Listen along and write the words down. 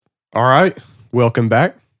All right. Welcome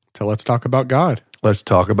back to Let's Talk About God. Let's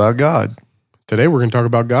talk about God. Today we're going to talk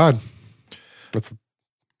about God.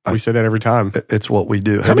 We say that every time. It's what we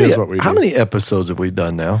do. It is what we do. How many episodes have we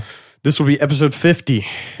done now? This will be episode 50.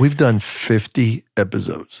 We've done 50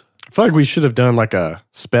 episodes. I feel like we should have done like a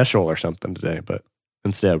special or something today, but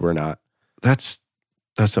instead we're not. That's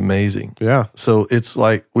amazing. Yeah. So it's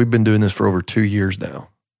like we've been doing this for over 2 years now.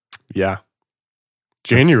 Yeah.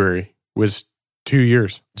 January was 2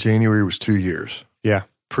 years. January was 2 years. Yeah.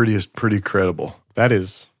 Pretty credible. That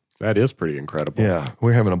is pretty incredible. Yeah.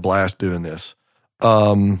 We're having a blast doing this.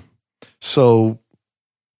 So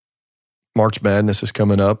March Madness is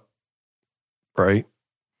coming up, right?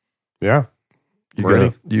 Yeah.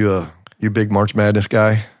 You big March Madness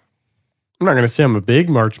guy? I'm not going to say I'm a big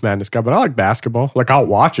March Madness guy, but I like basketball. Like, I'll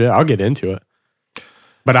watch it. I'll get into it.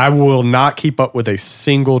 But I will not keep up with a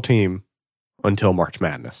single team until March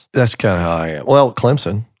Madness. That's kind of how I am. Well,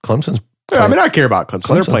 Clemson's Yeah, I mean, I care about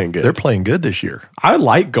Clemson. They're playing good. They're playing good this year. I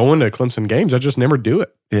like going to Clemson games. I just never do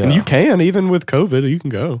it. Yeah. And you can, even with COVID, you can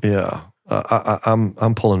go. Yeah.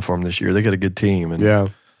 I'm pulling for them this year. They got a good team. And, yeah.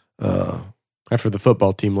 After the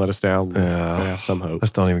football team let us down. Yeah. Some hope.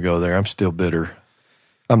 Let's don't even go there. I'm still bitter.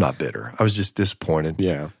 I'm not bitter. I was just disappointed.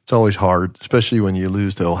 Yeah. It's always hard, especially when you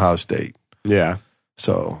lose to Ohio State. Yeah.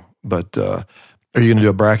 So, but are you going to do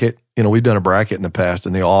a bracket? You know, we've done a bracket in the past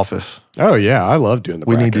in the office. Oh, yeah. I love doing the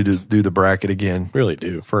brackets. We need to do the bracket again. Really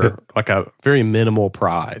do. For like a very minimal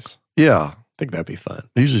prize. Yeah. I think that'd be fun.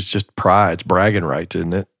 Usually it's just pride. It's bragging rights,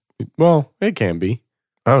 isn't it? Well, it can be.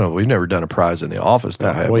 I don't know. We've never done a prize in the office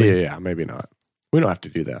now, have we? Yeah. Maybe not. We don't have to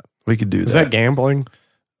do that. We could do that. Is that gambling?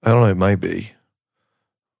 I don't know. It might be.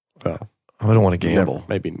 Well, I don't want to gamble.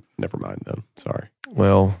 Never mind then. Sorry.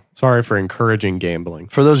 Well, sorry for encouraging gambling.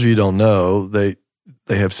 For those of you who don't know, they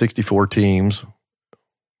have 64 teams,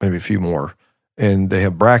 maybe a few more, and they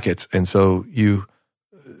have brackets. And so you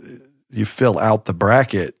fill out the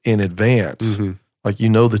bracket in advance. Mm-hmm. Like, you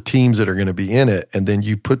know, the teams that are going to be in it, and then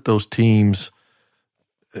you put those teams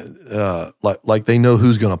like they know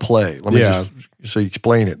who's going to play. Let me so you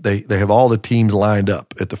explain it. They have all the teams lined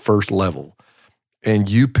up at the first level, and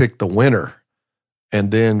you pick the winner.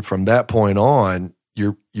 And then from that point on,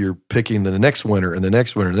 you're picking the next winner and the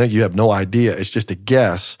next winner. And then you have no idea. It's just a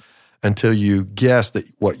guess until you guess that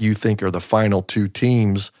what you think are the final two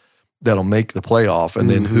teams that'll make the playoff, and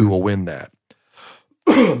then who will win that.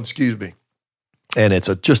 Excuse me. And it's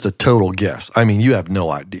just a total guess. I mean, you have no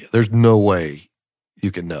idea. There's no way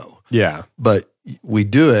you can know. Yeah. But we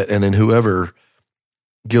do it, and then whoever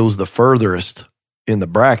goes the furthest in the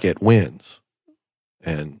bracket wins.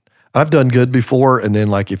 And I've done good before, and then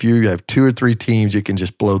like if you have 2 or 3 teams, you can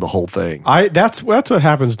just blow the whole thing. That's what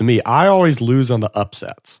happens to me. I always lose on the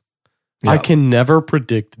upsets. Yeah. I can never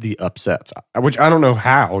predict the upsets, which I don't know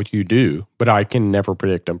how you do, but I can never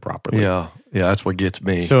predict them properly. Yeah, that's what gets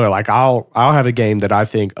me. So like I'll have a game that I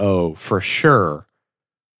think, oh, for sure,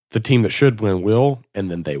 the team that should win will, and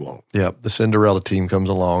then they won't. Yeah, the Cinderella team comes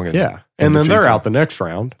along, and then they're out the next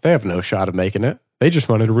round. They have no shot of making it. They just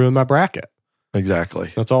wanted to ruin my bracket.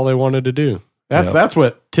 Exactly. That's all they wanted to do. That's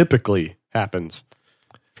what typically happens,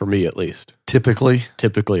 for me at least. Typically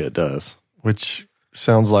it does. Which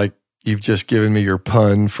sounds like you've just given me your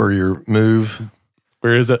pun for your move.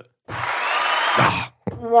 Where is it? Ah,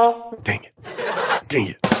 dang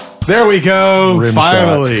it. There we go. Rim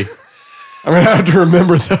finally. Shot. I'm going to have to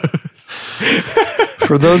remember those.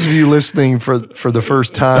 For those of you listening for the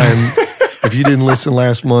first time, if you didn't listen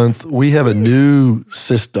last month, we have a new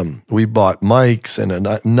system. We bought mics and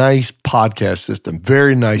a nice podcast system.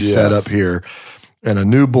 Very nice setup here. And a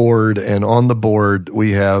new board. And on the board,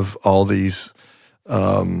 we have all these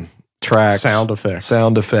tracks. Sound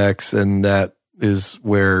effects. And that is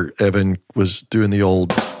where Evan was doing the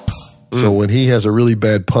old. So when he has a really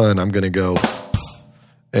bad pun, I'm going to go.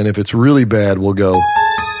 And if it's really bad, we'll go.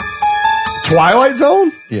 Twilight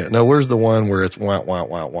Zone? Yeah. No, where's the one where it's wah, wah,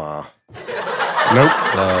 wah, wah? Nope.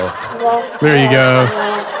 No. There you go.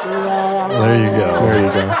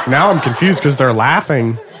 Now I'm confused because they're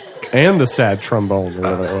laughing and the sad trombone, or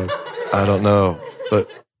whatever it was. I don't know, but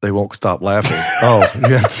they won't stop laughing. Oh,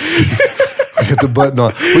 yes. We got the button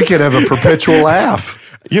on. We could have a perpetual laugh.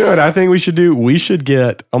 You know what I think we should do? We should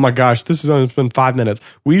get, oh my gosh, this has only been 5 minutes.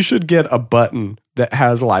 We should get a button that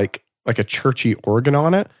has like a churchy organ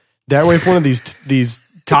on it. That way, if one of these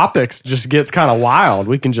topics just gets kind of wild,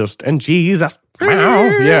 we can just, and Jesus,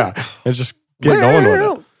 and just get going with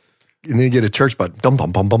it. And then get a church button.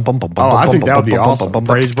 I think that would be awesome.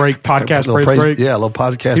 Praise break, podcast praise break. Yeah, a little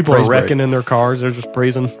podcast. People are wrecking in their cars. They're just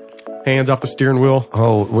praising, hands off the steering wheel.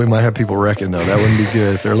 Oh, we might have people wrecking though. That wouldn't be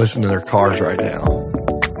good if they're listening to their cars right now.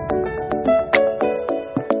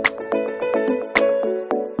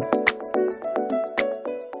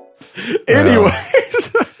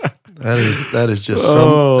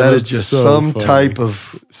 just some type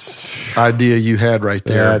of idea you had right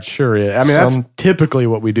there. Yeah, it sure is. I mean, that's typically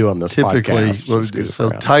what we do on this podcast. So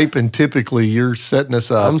type and typically you're setting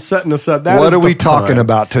us up. I'm setting us up. What are we talking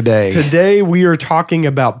about today? Today we are talking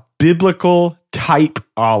about biblical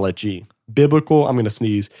typology. Biblical, I'm going to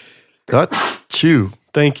sneeze. Chew.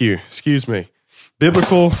 Thank you. Excuse me.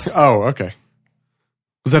 Biblical, oh, okay.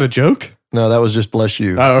 Was that a joke? No, that was just bless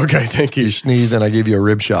you. Oh, okay. Thank you. You sneezed and I gave you a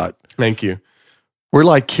rib shot. Thank you. We're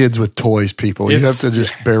like kids with toys, people. You have to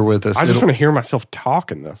just bear with us. I just want to hear myself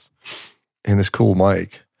talk in this. In this cool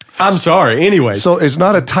mic. I'm sorry. Anyway. So it's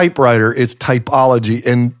not a typewriter, it's typology.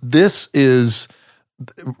 And this is,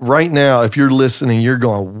 right now, if you're listening, you're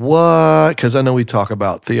going, what? Because I know we talk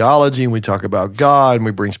about theology and we talk about God and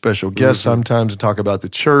we bring special guests sometimes and talk about the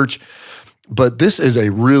church. But this is a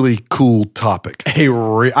really cool topic.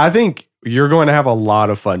 I think you're going to have a lot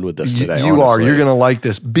of fun with this today. You are. You're going to like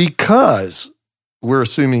this because we're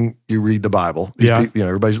assuming you read the Bible. People,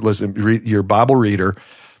 everybody's listening. You're a Bible reader.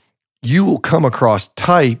 You will come across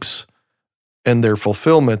types and their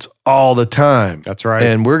fulfillments all the time. That's right.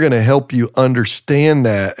 And we're going to help you understand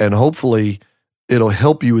that. And hopefully it'll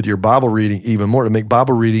help you with your Bible reading even more, to make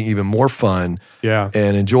Bible reading even more fun and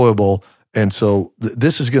enjoyable. And so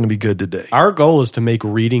this is going to be good today. Our goal is to make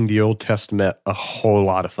reading the Old Testament a whole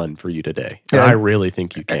lot of fun for you today. And I really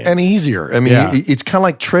think you can. And easier. I mean, it's kind of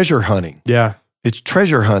like treasure hunting. Yeah. It's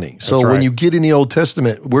treasure hunting. So when you get in the Old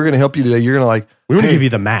Testament, we're going to help you today. You're going to we're going to give you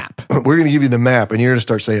the map. We're going to give you the map, and you're going to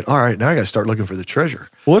start saying, all right, now I got to start looking for the treasure.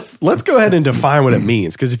 Well, let's go ahead and define what it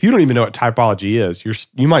means, because if you don't even know what typology is,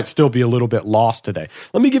 you might still be a little bit lost today.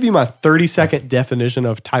 Let me give you my 30-second definition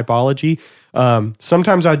of typology.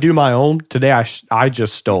 Sometimes I do my own. Today I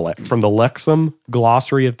just stole it from the Lexham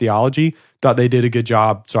Glossary of Theology. Thought they did a good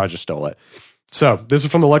job, so I just stole it. So this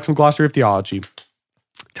is from the Lexham Glossary of Theology.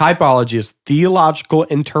 Typology is theological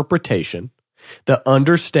interpretation that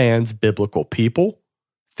understands biblical people,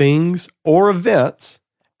 things, or events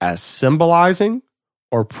as symbolizing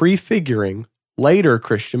or prefiguring later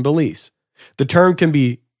Christian beliefs. The term can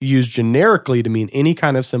be used generically to mean any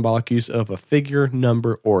kind of symbolic use of a figure,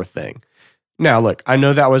 number, or thing. Now, look, I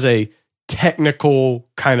know that was a technical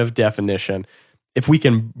kind of definition. If we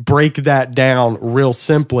can break that down real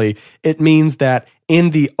simply, it means that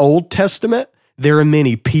in the Old Testament, there are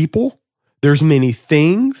many people, there's many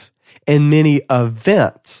things, and many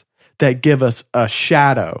events that give us a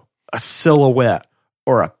shadow, a silhouette,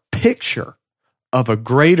 or a picture of a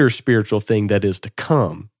greater spiritual thing that is to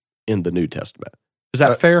come in the New Testament. Is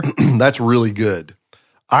that fair? That's really good.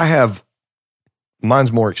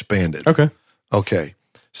 Mine's more expanded. Okay.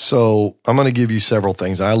 So I'm going to give you several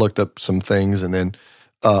things. I looked up some things, and then,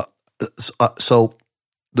 so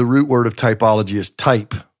the root word of typology is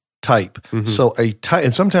type. Mm-hmm. So a type,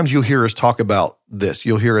 and sometimes you'll hear us talk about this.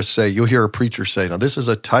 You'll hear a preacher say, now this is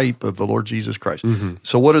a type of the Lord Jesus Christ. Mm-hmm.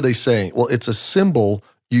 So what are they saying? Well, it's a symbol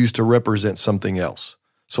used to represent something else.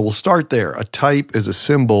 So we'll start there. A type is a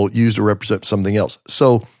symbol used to represent something else.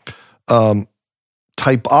 So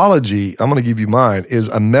typology, I'm going to give you mine, is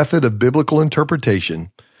a method of biblical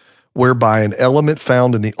interpretation whereby an element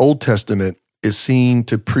found in the Old Testament is seen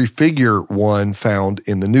to prefigure one found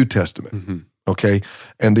in the New Testament. Mm-hmm. Okay?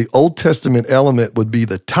 And the Old Testament element would be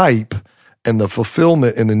the type, and the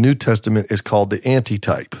fulfillment in the New Testament is called the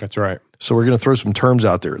antitype. That's right. So we're going to throw some terms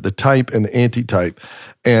out there, the type and the antitype.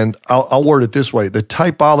 And I'll word it this way. The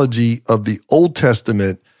typology of the Old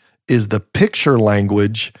Testament is the picture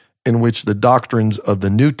language in which the doctrines of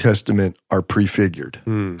the New Testament are prefigured.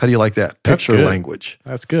 How do you like that? Picture language.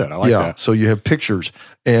 That's good. I like that. So you have pictures.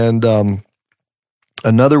 And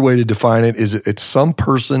another way to define it is it's some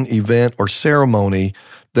person, event, or ceremony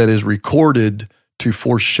that is recorded to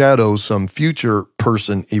foreshadow some future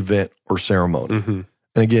person, event, or ceremony. Mm-hmm.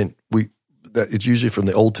 And again, it's usually from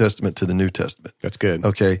the Old Testament to the New Testament. That's good.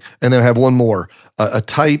 Okay. And then I have one more. A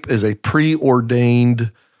type is a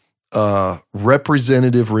preordained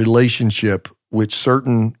representative relationship which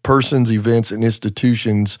certain persons, events, and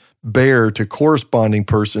institutions bear to corresponding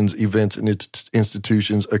persons, events, and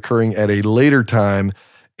institutions occurring at a later time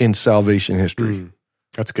in salvation history.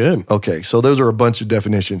 That's good. Okay, so those are a bunch of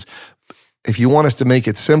definitions. If you want us to make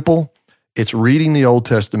it simple, it's reading the Old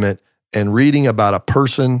Testament and reading about a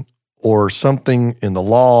person or something in the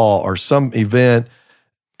law or some event,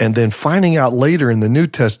 and then finding out later in the New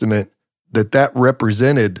Testament that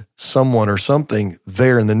represented someone or something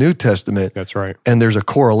there in the New Testament. That's right. And there's a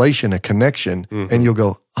correlation, a connection, and you'll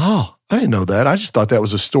go, oh, I didn't know that. I just thought that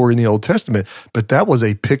was a story in the Old Testament, but that was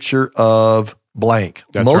a picture of blank.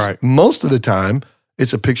 That's right. Most of the time,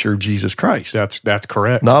 it's a picture of Jesus Christ. That's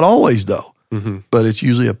correct. Not always, though. but it's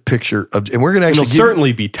usually a picture of, and we're going to actually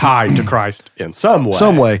certainly be tied to Christ in some way.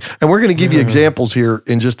 Some way. And we're going to give you examples here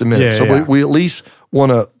in just a minute. We at least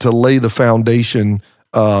want to lay the foundation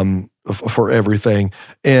for everything.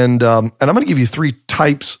 And I'm going to give you three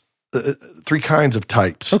kinds of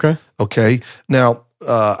types. Okay. Now,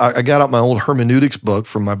 I got out my old hermeneutics book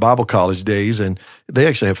from my Bible college days, and they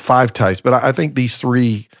actually have 5 types, but I think these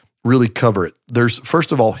 3 really cover it. There's,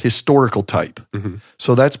 first of all, historical type.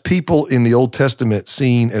 So that's people in the Old Testament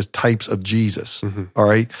seen as types of Jesus. All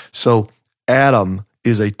right. So Adam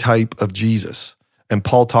is a type of Jesus. And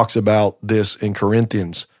Paul talks about this in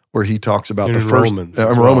Corinthians, where he talks about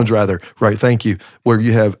Romans rather. Right. Thank you. Where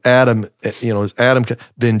you have Adam, as Adam,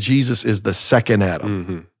 then Jesus is the second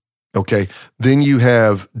Adam. Okay. Then you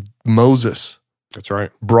have Moses. That's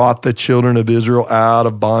right. Brought the children of Israel out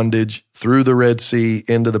of bondage through the Red Sea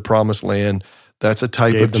into the promised land. That's a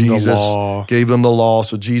type of Jesus. Gave them the law.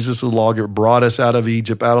 So Jesus is the lawgiver, brought us out of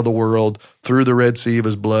Egypt, out of the world, through the Red Sea of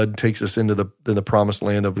his blood, takes us into the promised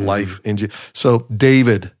land of life. So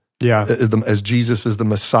David, as Jesus is the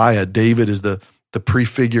Messiah, David is the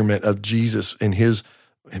prefigurement of Jesus in his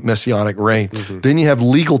messianic reign. Then you have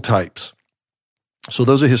legal types. So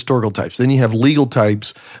those are historical types. Then you have legal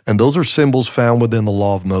types, and those are symbols found within the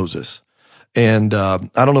law of Moses. And I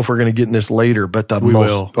don't know if we're going to get in this later, but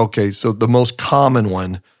so the most common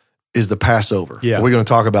one is the Passover. We're going to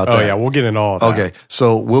talk about that. Oh, yeah, we'll get into all of that. Okay,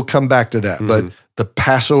 so we'll come back to that. But the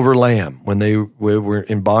Passover lamb, when they were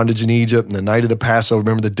in bondage in Egypt, and the night of the Passover,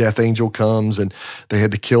 remember the death angel comes, and they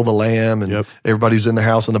had to kill the lamb, and everybody was in the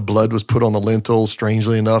house, and the blood was put on the lintel,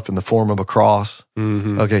 strangely enough, in the form of a cross.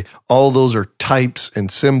 Okay, all those are types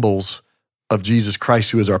and symbols of Jesus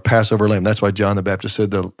Christ, who is our Passover lamb. That's why John the Baptist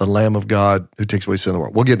said the Lamb of God who takes away sin of the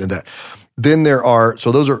world. We'll get into that. Then there are,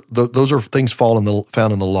 so those are things found in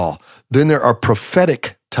the law. Then there are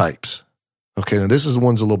prophetic types. Okay, now this is the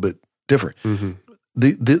one's a little bit different.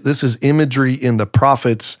 This is imagery in the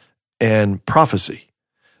prophets and prophecy.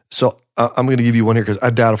 So I'm going to give you one here because I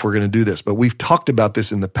doubt if we're going to do this, but we've talked about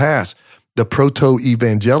this in the past, the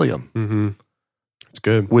proto-evangelium. That's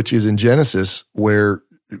good. Which is in Genesis where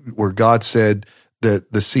God said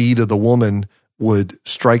that the seed of the woman would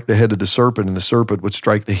strike the head of the serpent and the serpent would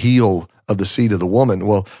strike the heel of the seed of the woman.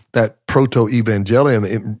 Well, that proto-evangelium,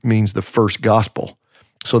 it means the first gospel.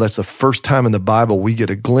 So that's the first time in the Bible we get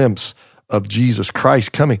a glimpse of Jesus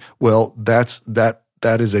Christ coming. Well, that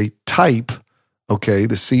is a type, okay?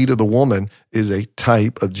 The seed of the woman is a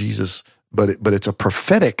type of Jesus, but it's a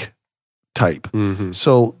prophetic type.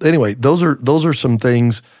 So anyway, those are some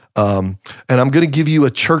things, and I'm going to give you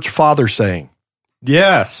a church father saying.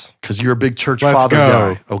 Yes. Because you're a big church father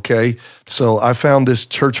guy, okay? So I found this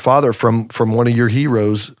church father from one of your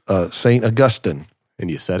heroes, St. Augustine. And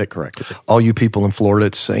you said it correctly. All you people in Florida,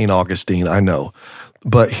 it's St. Augustine, I know.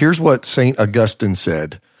 But here's what St. Augustine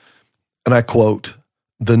said, and I quote,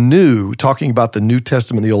 talking about the New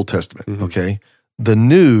Testament and the Old Testament, okay? The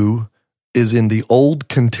new is in the old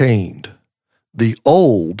contained. The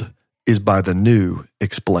old is by the new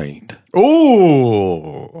explained.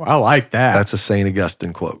 Oh, I like that. That's a St.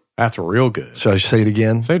 Augustine quote. That's real good. Shall I say it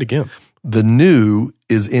again? Say it again. The new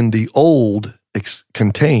is in the old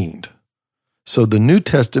contained. So the New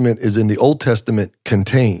Testament is in the Old Testament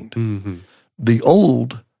contained. The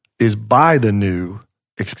old is by the new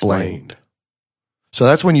explained. So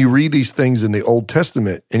that's when you read these things in the Old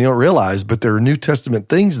Testament and you don't realize, but there are New Testament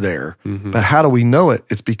things there. But how do we know it?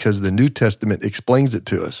 It's because the New Testament explains it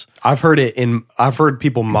to us. I've heard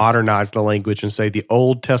people modernize the language and say the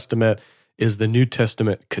Old Testament is the New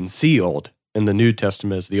Testament concealed, and the New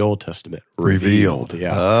Testament is the Old Testament revealed.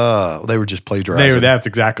 Yeah. They were just plagiarizing. That's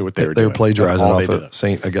exactly what they were doing. They were plagiarizing off of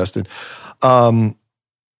St. Augustine. So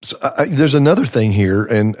there's another thing here,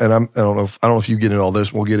 and I don't know if you get into all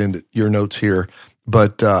this. We'll get into your notes here.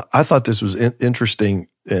 But I thought this was interesting.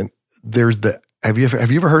 And there's have you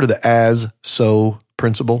ever heard of the as-so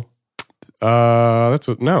principle? No,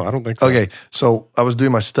 I don't think so. Okay, so I was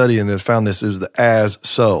doing my study and I found this is the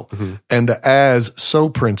as-so. And the as-so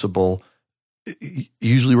principle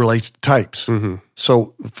usually relates to types.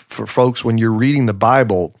 So for folks, when you're reading the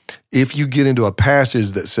Bible, if you get into a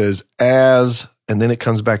passage that says as, and then it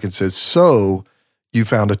comes back and says so, you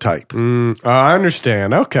found a type. I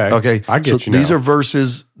understand. Okay. I get you now. These are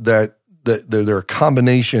verses that they're a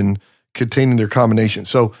combination, containing their combination.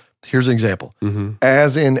 So here's an example.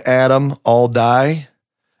 As in Adam all die,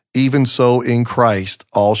 even so in Christ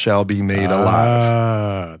all shall be made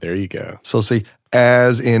alive. There you go. So see,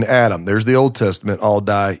 as in Adam, there's the Old Testament, all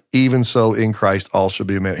die, even so in Christ all shall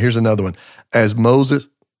be made. Here's another one. As Moses,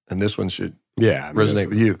 and this one should resonate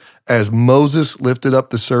with you. As Moses lifted up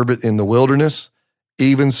the serpent in the wilderness,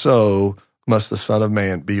 even so must the Son of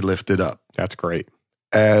Man be lifted up. That's great.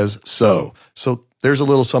 As so. So there's a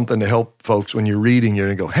little something to help folks when you're reading, you're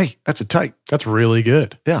going to go, hey, that's a type. That's really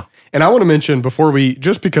good. Yeah. And I want to mention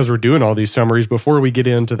just because we're doing all these summaries, before we get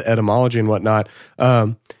into the etymology and whatnot,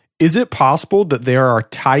 is it possible that there are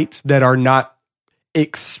types that are not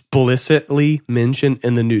explicitly mentioned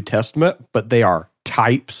in the New Testament, but they are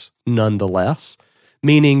types nonetheless?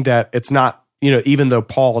 Meaning that it's not, even though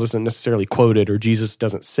Paul doesn't necessarily quote it or Jesus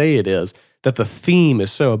doesn't say it is, that the theme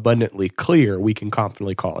is so abundantly clear, we can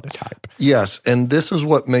confidently call it a type. Yes, and this is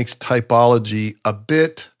what makes typology a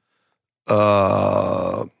bit,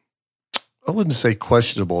 I wouldn't say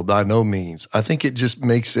questionable, by no means. I think it just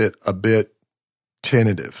makes it a bit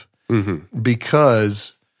tentative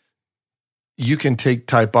because you can take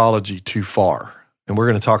typology too far. And we're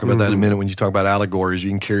going to talk about that in a minute when you talk about allegories. You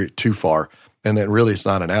can carry it too far, and then really it's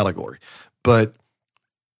not an allegory. But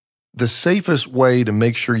the safest way to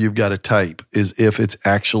make sure you've got a type is if it's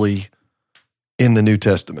actually in the New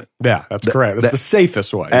Testament. Yeah, that's correct. That's the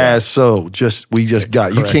safest way. As so, we just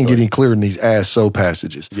got. You can't get any clearer than these as so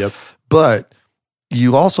passages. Yep. But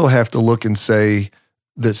you also have to look and say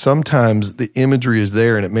that sometimes the imagery is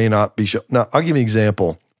there and it may not be shown. Now, I'll give you an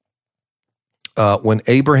example. When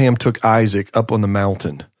Abraham took Isaac up on the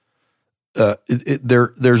mountain, there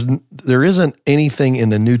isn't anything in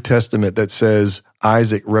the New Testament that says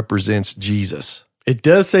Isaac represents Jesus. It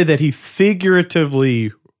does say that he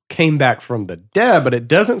figuratively came back from the dead, but it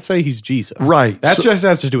doesn't say he's Jesus. Right. That just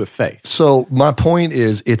has to do with faith. So my point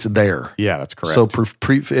is, it's there. Yeah, that's correct.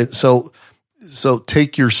 So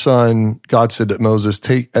take your son. God said to Moses,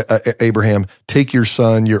 Abraham, take your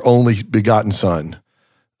son, your only begotten son.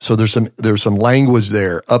 So there's some language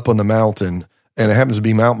there up on the mountain, and it happens to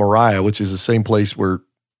be Mount Moriah, which is the same place where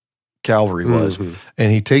Calvary was.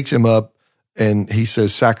 And he takes him up and he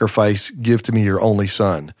says, sacrifice, give to me your only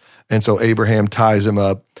son. And so Abraham ties him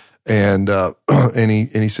up and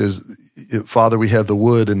he says, Father, we have the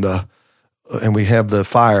wood and we have the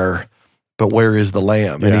fire, but where is the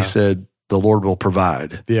lamb? And he said, the Lord will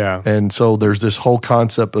provide. Yeah. And so there's this whole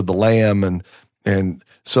concept of the lamb, and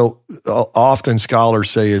so often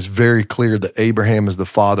scholars say it's very clear that Abraham is the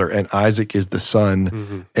father and Isaac is the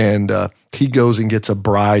son, and he goes and gets a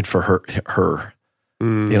bride for her.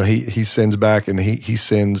 He sends back and he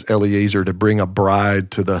sends Eliezer to bring a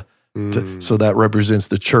bride so that represents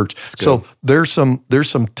the church. So there's some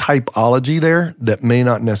typology there that may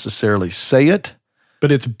not necessarily say it,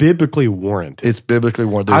 but it's biblically warranted. It's biblically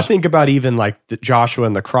warranted. I think about even like Joshua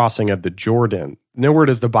and the crossing of the Jordan. Nowhere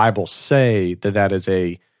does the Bible say that is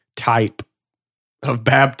a type of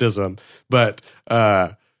baptism, but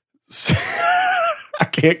I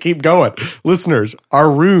can't keep going. Listeners, our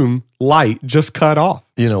room light just cut off.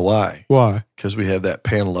 You know why? Why? Because we have that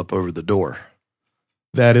panel up over the door.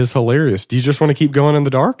 That is hilarious. Do you just want to keep going in the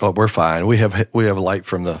dark? Oh, we're fine. We have light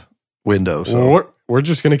from the window. So well, we're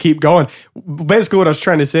just going to keep going. Basically, what I was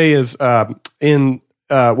trying to say is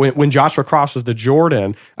when Joshua crosses the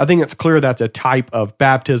Jordan, I think it's clear that's a type of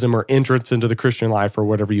baptism or entrance into the Christian life or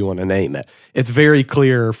whatever you want to name it. It's very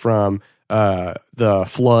clear from the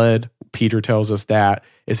flood. Peter tells us that.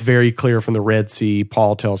 It's very clear from the Red Sea.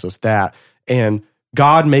 Paul tells us that. And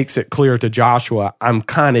God makes it clear to Joshua, I'm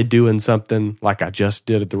kind of doing something like I just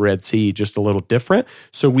did at the Red Sea, just a little different.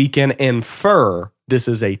 So we can infer this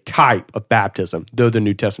is a type of baptism, though the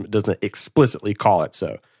New Testament doesn't explicitly call it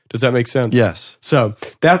so. Does that make sense? Yes. So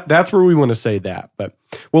that's where we want to say that. But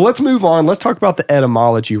well, let's move on. Let's talk about the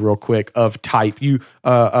etymology real quick of type. You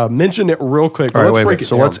mentioned it real quick. All right, let's break it down.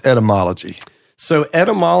 So what's etymology? So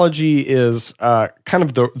etymology is kind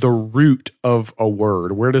of the root of a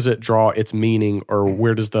word. Where does it draw its meaning, or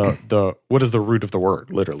where does what is the root of the word,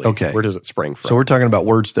 literally? Okay. Where does it spring from? So we're talking about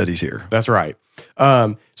word studies here. That's right.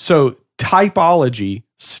 So typology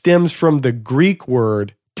stems from the Greek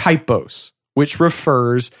word typos, which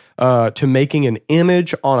refers to making an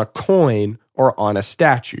image on a coin or on a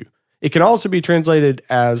statue. It can also be translated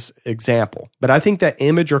as example, but I think that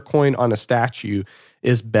image or coin on a statue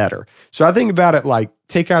is better. So I think about it like,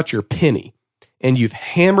 take out your penny and you've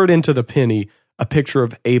hammered into the penny a picture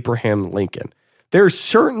of Abraham Lincoln. There's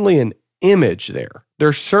certainly an image there.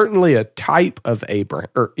 There's certainly a type of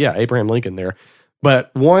Abraham Lincoln there. But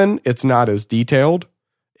one, it's not as detailed.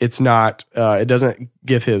 It's not. It doesn't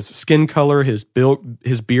give his skin color, his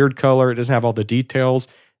beard color. It doesn't have all the details,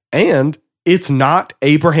 and it's not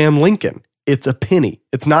Abraham Lincoln. It's a penny.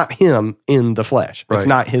 It's not him in the flesh. Right. It's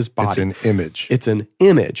not his body. It's an image. It's an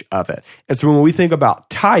image of it. And so when we think about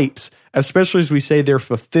types, especially as we say they're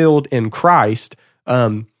fulfilled in Christ,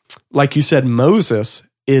 like you said, Moses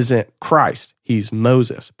isn't Christ. He's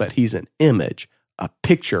Moses, but he's an image, a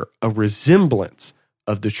picture, a resemblance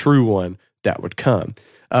of the true one that would come.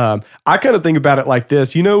 I kind of think about it like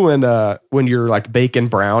this. You know, when you're like baking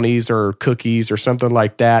brownies or cookies or something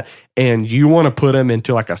like that, and you want to put them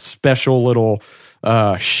into like a special little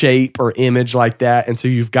shape or image like that, and so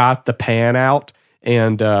you've got the pan out,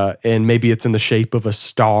 and maybe it's in the shape of a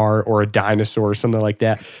star or a dinosaur or something like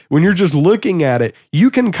that. When you're just looking at it, you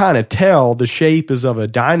can kind of tell the shape is of a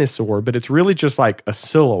dinosaur, but it's really just like a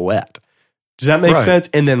silhouette. Does that make sense?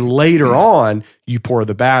 And then later on, you pour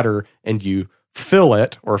the batter and you fill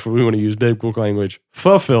it, or if we want to use biblical language,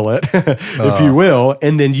 fulfill it, if you will,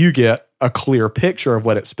 and then you get a clear picture of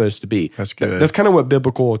what it's supposed to be. That's good. That's kind of what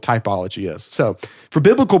biblical typology is. So for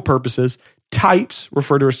biblical purposes, types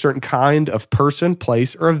refer to a certain kind of person,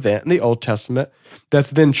 place, or event in the Old Testament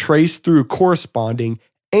that's then traced through corresponding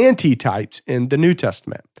antitypes in the New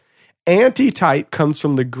Testament. Antitype comes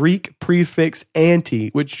from the Greek prefix anti,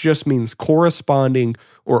 which just means corresponding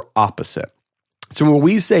or opposite. So when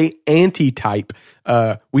we say antitype,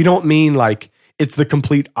 we don't mean like it's the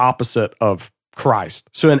complete opposite of Christ.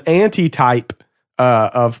 So an antitype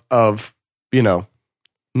of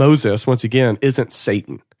Moses, once again, isn't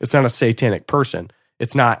Satan. It's not a satanic person.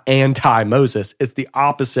 It's not anti-Moses. It's the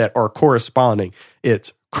opposite or corresponding.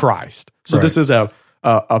 It's Christ. So this is a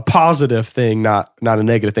positive thing, not a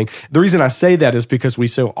negative thing. The reason I say that is because we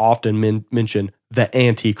so often mention the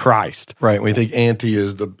Antichrist. Right. We think anti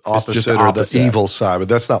is the opposite or the evil side, but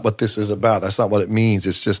that's not what this is about. That's not what it means.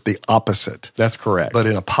 It's just the opposite. That's correct. But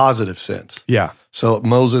in a positive sense. Yeah. So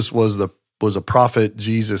Moses was a prophet.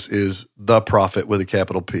 Jesus is the prophet with a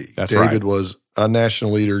capital P. That's David was a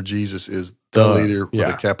national leader. Jesus is the leader with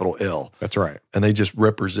a capital L. That's right. And they just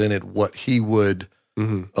represented what he would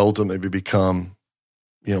ultimately become,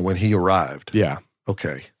 when he arrived. Yeah.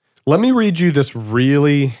 Okay. Let me read you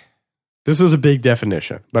this is a big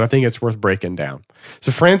definition, but I think it's worth breaking down.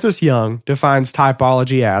 So Francis Young defines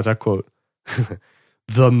typology as, I quote,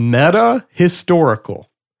 the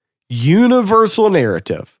meta-historical, universal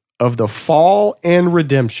narrative of the fall and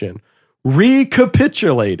redemption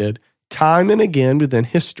recapitulated time and again within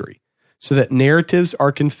history, so that narratives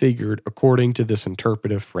are configured according to this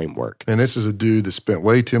interpretive framework. And this is a dude that spent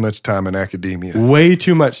way too much time in academia. Way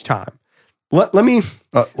too much time. Let me...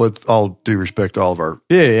 with all due respect to all of our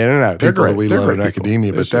no. people that we love in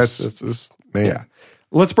academia, but man. Yeah.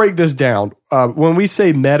 Let's break this down. When we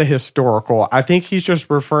say meta-historical, I think he's just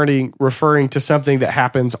referring to something that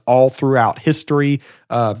happens all throughout history,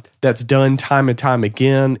 that's done time and time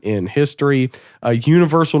again in history, a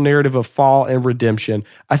universal narrative of fall and redemption.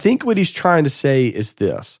 I think what he's trying to say is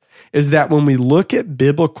this, is that when we look at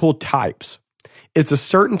biblical types, it's a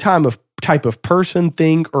certain type of person,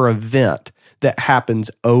 thing, or event that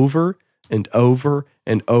happens over and over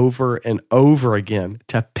and over and over again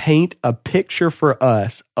to paint a picture for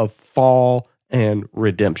us of fall and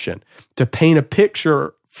redemption, to paint a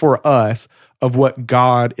picture for us of what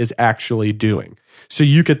God is actually doing. So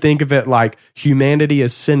you could think of it like humanity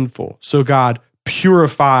is sinful, so God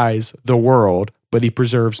purifies the world, but he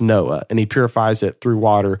preserves Noah, and he purifies it through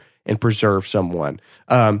water and preserves someone.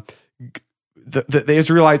 The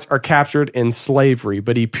Israelites are captured in slavery,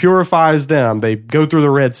 but he purifies them. They go through the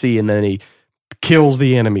Red Sea, and then he kills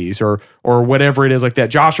the enemies or whatever it is like that.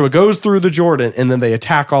 Joshua goes through the Jordan, and then they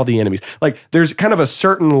attack all the enemies. Like there's kind of a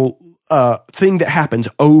certain thing that happens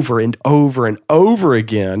over and over and over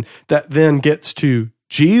again that then gets to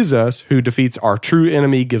Jesus, who defeats our true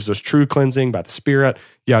enemy, gives us true cleansing by the Spirit,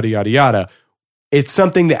 yada, yada, yada. It's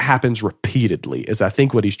something that happens repeatedly, is I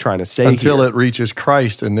think what he's trying to say until here. It reaches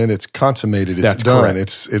Christ, and then it's consummated. It's That's done.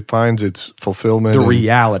 correct. It finds its fulfillment. The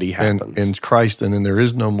reality happens. in Christ, and then there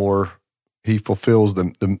is no more. He fulfills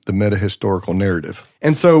the meta-historical narrative.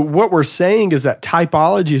 And so what we're saying is that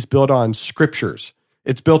typology is built on scriptures.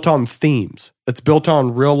 It's built on themes. It's built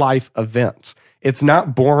on real-life events. It's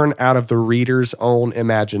not born out of the reader's own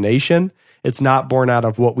imagination. It's not born out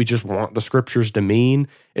of what we just want the scriptures to mean.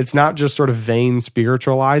 It's not just sort of vain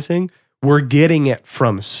spiritualizing. We're getting it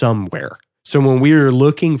from somewhere. So when we're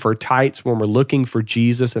looking for types, when we're looking for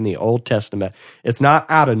Jesus in the Old Testament, it's not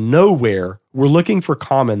out of nowhere. We're looking for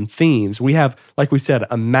common themes. We have, like we said,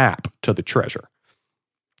 a map to the treasure.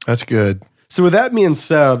 That's good. So with that being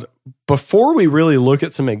said, before we really look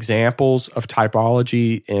at some examples of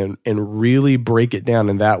typology and really break it down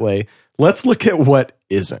in that way, let's look at what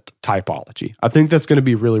isn't typology. I think that's going to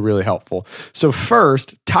be really, really helpful. So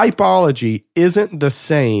first, typology isn't the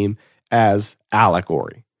same as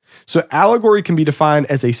allegory. So allegory can be defined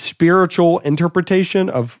as a spiritual interpretation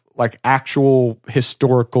of like actual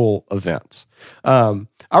historical events.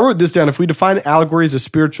 I wrote this down. If we define allegory as a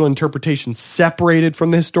spiritual interpretation separated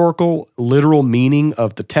from the historical, literal meaning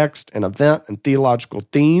of the text and event and theological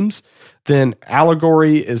themes, then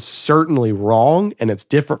allegory is certainly wrong and it's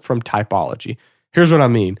different from typology. Here's what I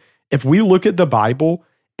mean. If we look at the Bible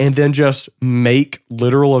and then just make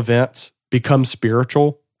literal events become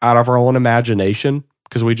spiritual out of our own imagination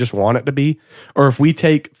because we just want it to be, or if we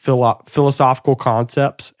take philosophical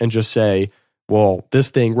concepts and just say, well, this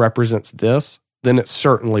thing represents this, then it's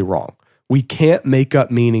certainly wrong. We can't make up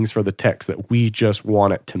meanings for the text that we just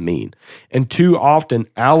want it to mean. And too often,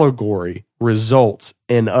 allegory results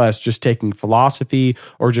in us just taking philosophy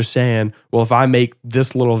or just saying, well, if I make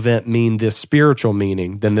this little event mean this spiritual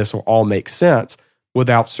meaning, then this will all make sense,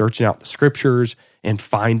 without searching out the scriptures and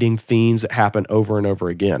finding themes that happen over and over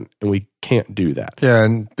again. And we can't do that. Yeah,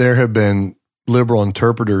 and there have been liberal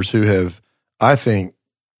interpreters who have, I think,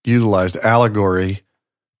 utilized allegory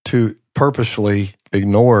to purposefully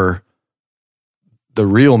ignore the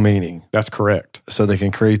real meaning. That's correct. So they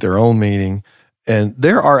can create their own meaning. And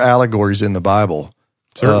there are allegories in the Bible.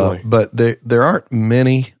 Certainly. But there aren't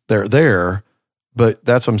many. They're there, but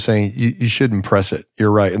that's what I'm saying. You shouldn't press it.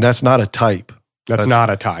 You're right. And that's not a type. That's not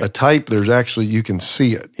a type. A type, there's actually, you can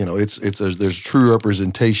see it. You know, there's true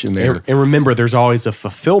representation there. And remember, there's always a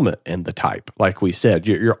fulfillment in the type. Like we said,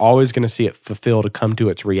 you're always going to see it fulfilled to come to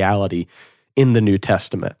its reality in the New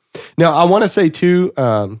Testament. Now, I want to say too,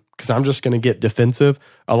 because I'm just going to get defensive,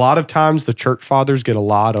 a lot of times the church fathers get a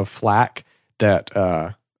lot of flack that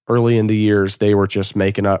early in the years they were just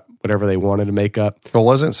making up whatever they wanted to make up. Well,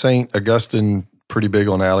 wasn't St. Augustine pretty big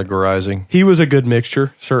on allegorizing? He was a good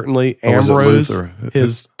mixture, certainly. Ambrose,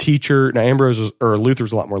 his teacher, now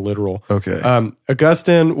Luther's a lot more literal. Okay.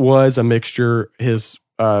 Augustine was a mixture. His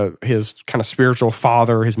kind of spiritual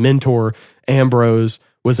father, his mentor, Ambrose,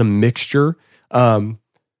 was a mixture.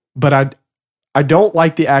 But I don't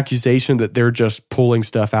like the accusation that they're just pulling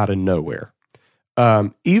stuff out of nowhere.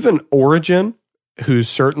 Even Origen, who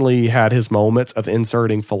certainly had his moments of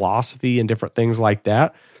inserting philosophy and different things like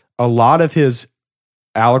that, a lot of his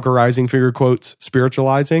allegorizing, figure quotes,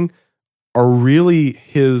 spiritualizing, are really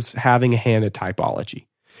his having a hand in typology.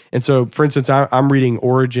 And so, for instance, I'm reading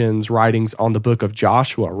Origen's writings on the book of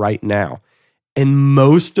Joshua right now. And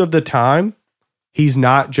most of the time, he's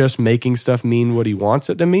not just making stuff mean what he wants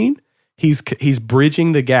it to mean. He's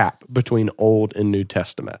bridging the gap between Old and New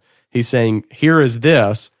Testament. He's saying, here is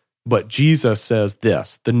this, but Jesus says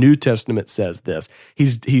this. The New Testament says this.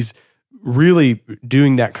 He's really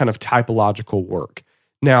doing that kind of typological work.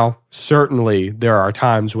 Now, certainly there are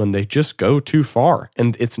times when they just go too far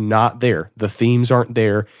and it's not there. The themes aren't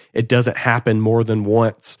there. It doesn't happen more than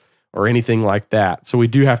once or anything like that. So we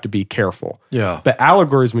do have to be careful. Yeah. But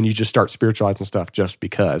allegory is when you just start spiritualizing stuff just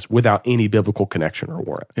because without any biblical connection or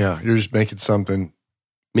warrant. Yeah, you're just making something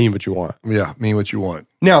mean what you want. Yeah, mean what you want.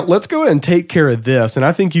 Now, let's go ahead and take care of this, and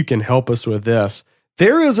I think you can help us with this.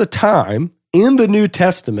 There is a time in the New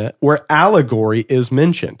Testament where allegory is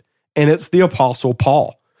mentioned, and it's the Apostle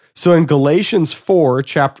Paul. So in Galatians 4,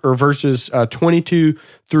 verses 22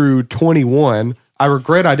 through 21, I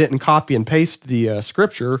regret I didn't copy and paste the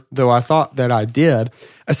scripture, though I thought that I did.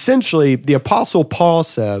 Essentially, the Apostle Paul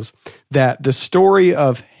says that the story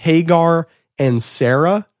of Hagar and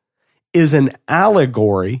Sarah is an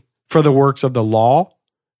allegory for the works of the law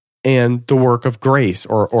and the work of grace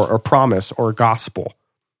or promise or gospel.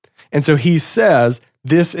 And so he says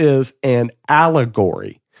this is an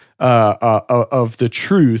allegory of the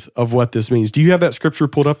truth of what this means. Do you have that scripture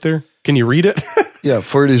pulled up there? Can you read it? Yeah,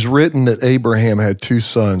 for it is written that Abraham had two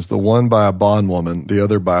sons, the one by a bondwoman, the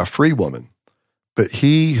other by a free woman. But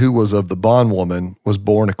he who was of the bondwoman was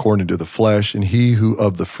born according to the flesh, and he who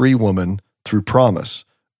of the free woman through promise,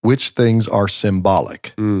 which things are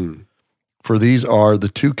symbolic. For these are the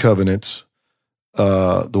two covenants,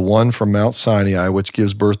 the one from Mount Sinai, which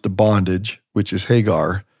gives birth to bondage, which is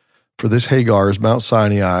Hagar. For this Hagar is Mount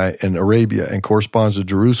Sinai in Arabia and corresponds to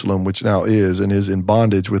Jerusalem, which now is and is in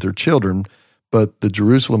bondage with her children. But the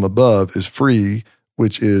Jerusalem above is free,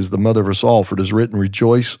 which is the mother of us all. For it is written,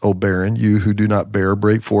 rejoice, O barren, you who do not bear,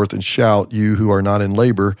 break forth and shout, you who are not in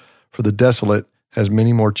labor. For the desolate has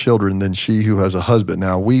many more children than she who has a husband.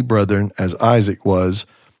 Now we, brethren, as Isaac was,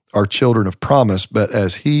 are children of promise, but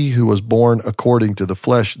as he who was born according to the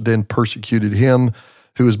flesh then persecuted him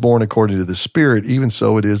who was born according to the Spirit, even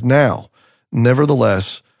so it is now.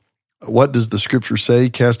 Nevertheless, what does the scripture say?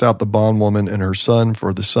 Cast out the bondwoman and her son,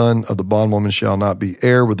 for the son of the bondwoman shall not be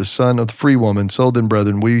heir with the son of the free woman. So then,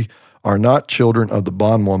 brethren, we are not children of the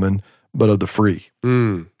bondwoman, but of the free.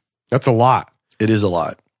 That's a lot. It is a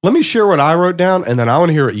lot. Let me share what I wrote down, and then I want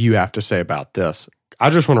to hear what you have to say about this. I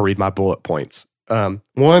just want to read my bullet points.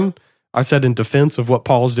 One, I said in defense of what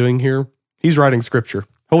Paul's doing here, he's writing scripture.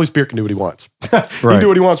 Holy Spirit can do what he wants. He can do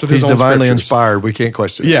what he wants with his own scriptures. He's divinely inspired. We can't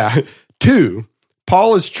question it. Yeah. Two,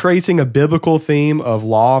 Paul is tracing a biblical theme of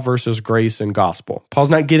law versus grace and gospel. Paul's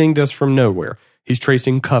not getting this from nowhere. He's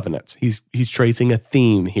tracing covenants. He's tracing a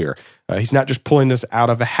theme here. He's not just pulling this out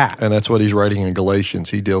of a hat. And that's what he's writing in Galatians.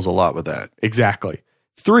 He deals a lot with that. Exactly.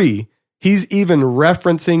 Three, he's even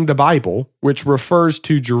referencing the Bible, which refers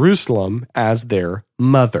to Jerusalem as their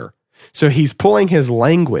mother. So he's pulling his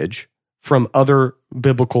language from other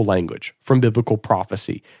biblical language, from biblical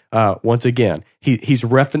prophecy. Once again, he's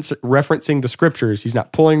referencing the scriptures. He's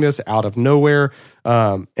not pulling this out of nowhere.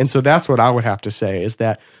 And so that's what I would have to say, is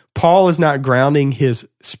that Paul is not grounding his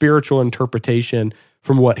spiritual interpretation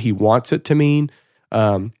from what he wants it to mean.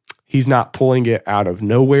 He's not pulling it out of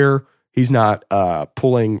nowhere. He's not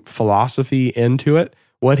pulling philosophy into it.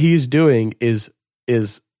 What he's doing is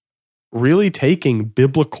really taking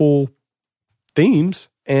biblical themes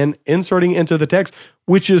and inserting into the text,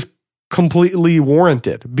 which is completely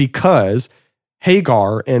warranted, because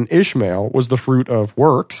Hagar and Ishmael was the fruit of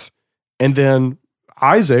works, and then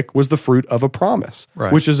Isaac was the fruit of a promise,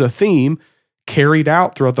 which is a theme carried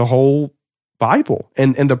out throughout the whole Bible.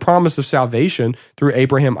 And the promise of salvation through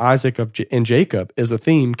Abraham, Isaac, and Jacob is a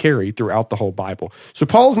theme carried throughout the whole Bible. So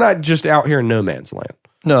Paul's not just out here in no man's land.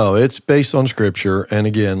 No, it's based on Scripture. And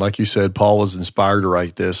again, like you said, Paul was inspired to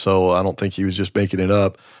write this, so I don't think he was just making it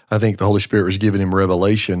up. I think the Holy Spirit was giving him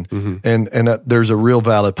revelation. Mm-hmm. And there's a real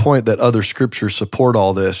valid point that other Scriptures support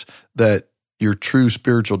all this, that your true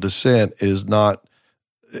spiritual descent is not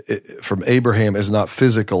from Abraham, is not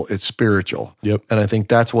physical, it's spiritual. Yep. And I think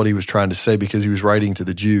that's what he was trying to say, because he was writing to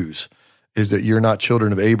the Jews, is that you're not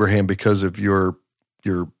children of Abraham because of your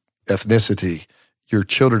ethnicity. You're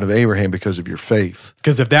children of Abraham because of your faith.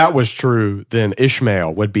 Because if that was true, then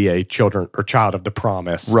Ishmael would be a child of the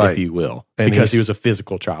promise, if you will, because he was a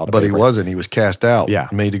physical child of Abraham. He wasn't. He was cast out,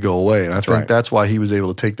 made to go away. And I think that's why he was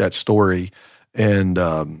able to take that story and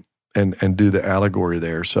do the allegory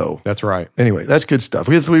there. So that's right. Anyway, that's good stuff.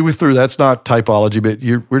 We threw that's not typology, but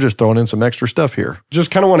we're just throwing in some extra stuff here.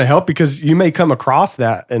 Just kind of want to help, because you may come across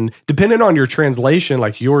that, and depending on your translation,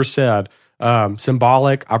 like yours said,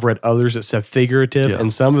 symbolic. I've read others that said figurative,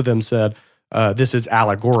 and some of them said this is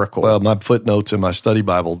allegorical. Well, my footnotes in my study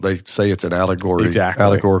Bible, they say it's an allegory,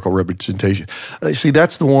 allegorical representation. See,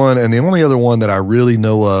 that's the one, and the only other one that I really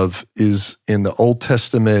know of is in the Old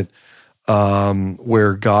Testament,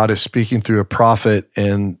 where God is speaking through a prophet,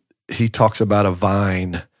 and he talks about a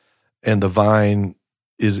vine, and the vine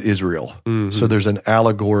is Israel. Mm-hmm. So there's an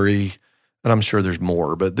allegory. And I'm sure there's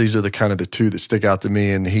more, but these are the kind of the two that stick out to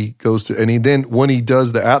me. And he goes to, and then when he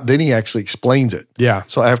does then he actually explains it. Yeah.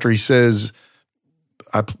 So after he says,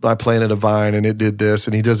 I planted a vine and it did this,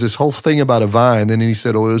 and he does this whole thing about a vine. Then he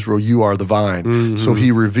said, "Oh, Israel, you are the vine." Mm-hmm. So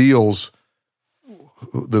he reveals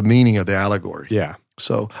the meaning of the allegory. Yeah.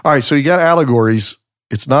 So, all right. So you got allegories.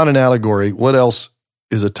 It's not an allegory. What else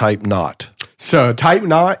is a type not? So type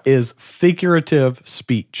not is figurative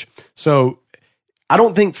speech. So I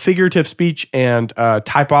don't think figurative speech and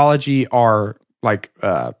typology are like,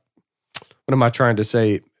 what am I trying to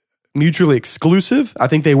say, mutually exclusive. I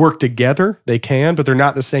think they work together. They can, but they're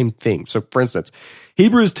not the same thing. So for instance,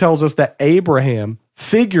 Hebrews tells us that Abraham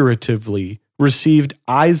figuratively received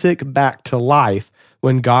Isaac back to life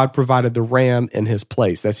when God provided the ram in his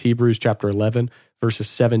place. That's Hebrews chapter 11, verses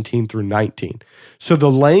 17 through 19. So the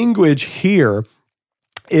language here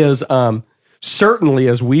is certainly,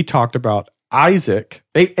 as we talked about,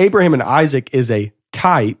 Abraham and Isaac is a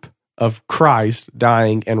type of Christ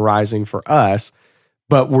dying and rising for us,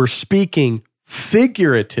 but we're speaking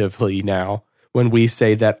figuratively now when we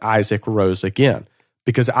say that Isaac rose again,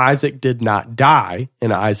 because Isaac did not die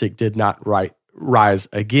and Isaac did not rise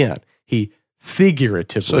again. He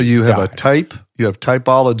figuratively So you have died. a type, you have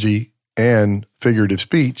typology and figurative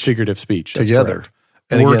speech. Together.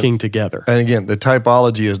 And working together. And again, the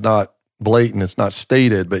typology is not blatant, it's not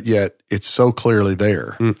stated, but yet it's so clearly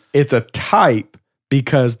there. It's a type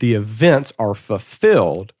because the events are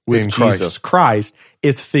fulfilled with Jesus Christ.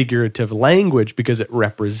 It's figurative language because it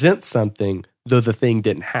represents something, though the thing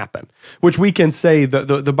didn't happen. Which we can say,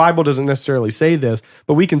 the Bible doesn't necessarily say this,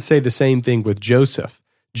 but we can say the same thing with Joseph.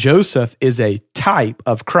 Joseph is a type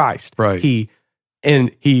of Christ. Right.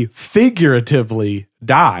 He figuratively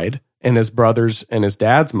died in his brother's and his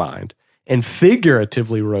dad's mind, and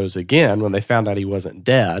figuratively rose again when they found out he wasn't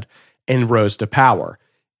dead, and rose to power.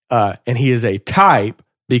 And he is a type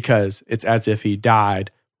because it's as if he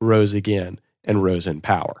died, rose again, and rose in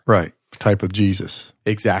power. Right. type of Jesus.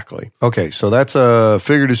 Exactly. Okay, so that's a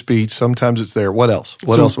figurative speech. Sometimes it's there. What else?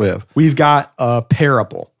 What else do we have? We've got a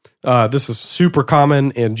parable. This is super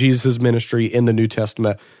common in Jesus' ministry in the New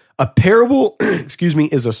Testament. A parable,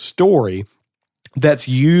 is a story that's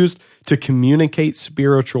used to communicate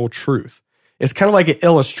spiritual truth. It's kind of like an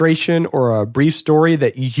illustration or a brief story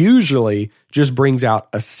that usually just brings out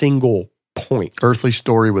a single point. Earthly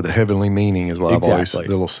story with a heavenly meaning is what Exactly. I've always, the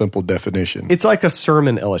little simple definition. It's like a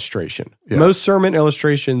sermon illustration. Yeah. Most sermon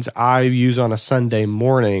illustrations I use on a Sunday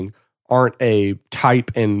morning aren't a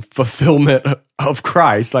type and fulfillment of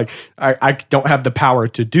Christ. Like, I don't have the power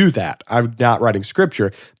to do that. I'm not writing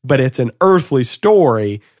scripture, but it's an earthly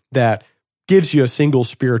story that gives you a single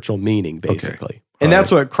spiritual meaning, basically. Okay. And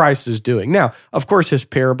that's what Christ is doing. Now, of course, his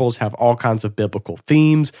parables have all kinds of biblical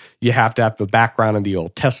themes. You have to have a background in the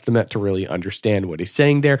Old Testament to really understand what he's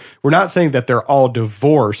saying there. We're not saying that they're all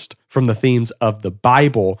divorced from the themes of the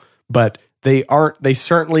Bible, but they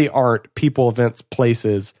certainly aren't people, events,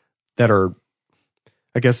 places that are,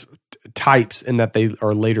 I guess, types in that they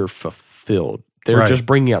are later fulfilled. They're just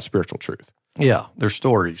bringing out spiritual truth. Yeah, they're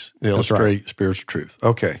stories. They illustrate spiritual truth.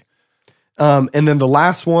 Okay. And then the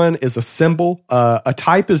last one is a symbol. A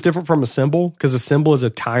type is different from a symbol because a symbol is a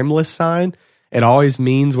timeless sign. It always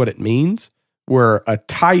means what it means, where a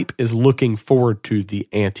type is looking forward to the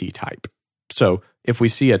anti-type. So if we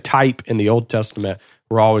see a type in the Old Testament,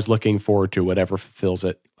 we're always looking forward to whatever fulfills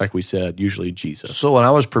it. Like we said, usually Jesus. So when I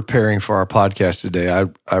was preparing for our podcast today,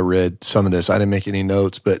 I read some of this. I didn't make any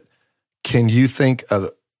notes, but can you think of,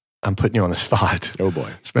 I'm putting you on the spot. Oh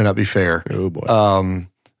boy. This may not be fair. Oh boy.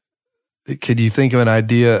 Could you think of an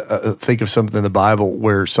idea, think of something in the Bible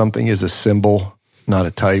where something is a symbol, not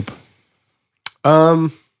a type?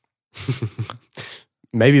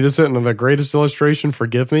 Maybe this isn't the greatest illustration,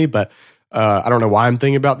 forgive me, but I don't know why I'm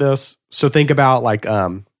thinking about this. So think about like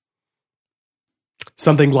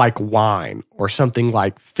something like wine or something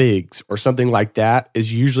like figs or something like that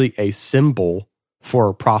is usually a symbol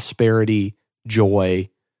for prosperity, joy.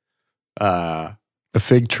 A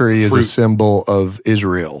fig tree fruit. is a symbol of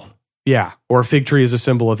Israel. Yeah, or a fig tree is a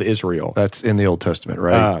symbol of Israel. That's in the Old Testament,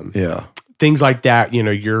 right? Yeah. Things like that,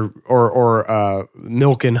 or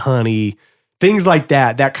milk and honey, things like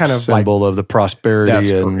that. That kind of symbol of the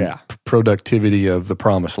prosperity and yeah. productivity of the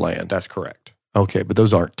promised land. That's correct. Okay, but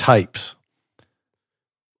those aren't types.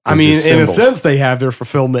 I mean, in a sense, they have their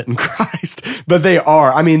fulfillment in Christ, but they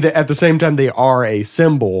are. I mean, at the same time, they are a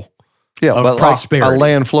symbol of prosperity. Like a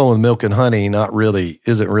land flowing with milk and honey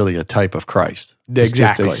isn't really a type of Christ. Exactly. It's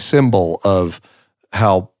just a symbol of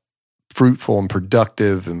how fruitful and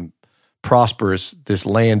productive and prosperous this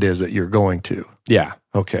land is that you're going to. Yeah.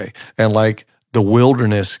 Okay. And like the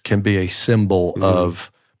wilderness can be a symbol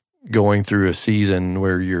of going through a season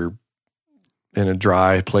where you're in a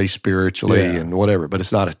dry place spiritually and whatever, but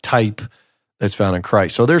it's not a type that's found in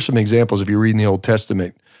Christ. So there's some examples. If you read in the Old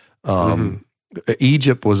Testament,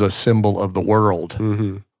 Egypt was a symbol of the world.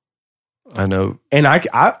 Mm-hmm. I know. And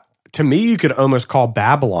I, to me, you could almost call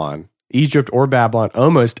Babylon, Egypt or Babylon,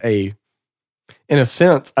 almost in a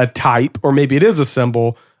sense, a type, or maybe it is a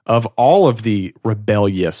symbol of all of the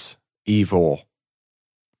rebellious, evil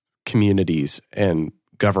communities and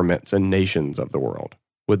governments and nations of the world.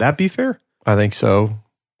 Would that be fair? I think so.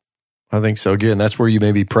 Again, that's where you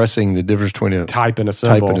may be pressing the difference between a type and a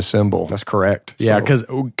symbol. That's correct. Yeah,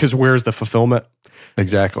 because where's the fulfillment?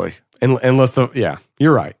 Exactly. Unless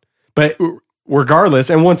you're right. But regardless,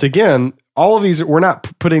 and once again, all of these, we're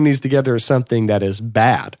not putting these together as something that is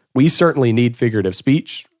bad. We certainly need figurative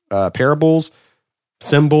speech, parables,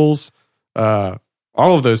 symbols, all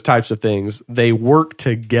of those types of things. They work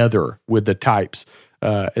together with the types.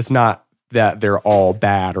 It's not that they're all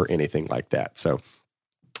bad or anything like that. So,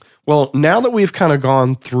 well, now that we've kind of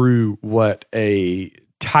gone through what a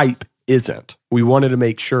type isn't, we wanted to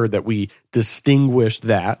make sure that we distinguish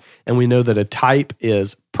that, and we know that a type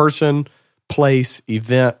is person, place,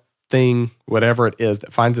 event, thing, whatever it is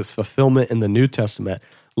that finds its fulfillment in the New Testament.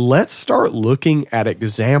 Let's start looking at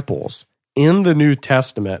examples in the New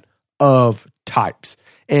Testament of types.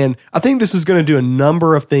 And I think this is going to do a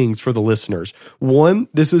number of things for the listeners. One,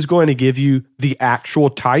 this is going to give you the actual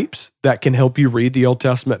types that can help you read the Old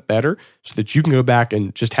Testament better so that you can go back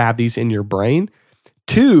and just have these in your brain.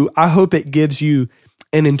 Two, I hope it gives you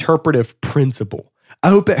an interpretive principle. I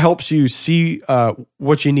hope it helps you see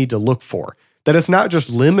what you need to look for. That it's not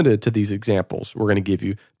just limited to these examples we're going to give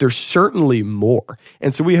you. There's certainly more.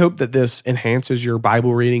 And so we hope that this enhances your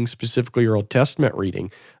Bible reading, specifically your Old Testament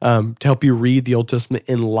reading, to help you read the Old Testament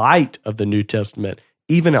in light of the New Testament,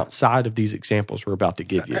 even outside of these examples we're about to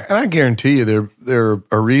give you. And I guarantee you, there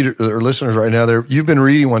are readers or listeners right now. You've been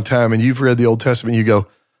reading one time and you've read the Old Testament. And you go,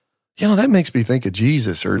 that makes me think of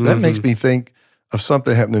Jesus, or that makes me think of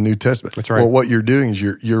something happened in the New Testament. That's right. Well, what you're doing is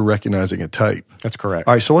you're recognizing a type. That's correct.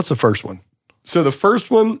 All right. So what's the first one? So the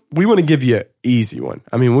first one, we want to give you an easy one.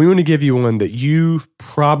 I mean, we want to give you one that you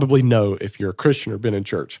probably know if you're a Christian or been in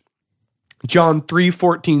church. John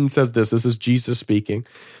 3:14 says this. This is Jesus speaking.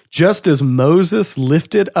 Just as Moses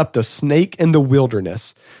lifted up the snake in the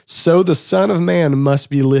wilderness, so the Son of Man must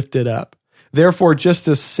be lifted up. Therefore, just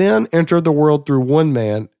as sin entered the world through one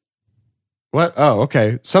man. What? Oh,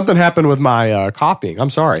 okay. Something happened with my copying. I'm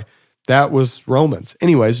sorry. That was Romans.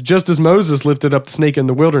 Anyways, just as Moses lifted up the snake in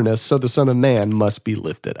the wilderness, so the Son of Man must be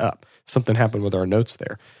lifted up. Something happened with our notes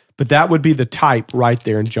there. But that would be the type right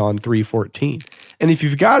there in John 3:14. And if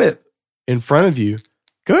you've got it in front of you,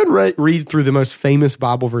 go ahead and read through the most famous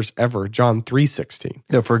Bible verse ever, John 3:16.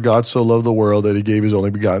 Yeah, for God so loved the world that he gave his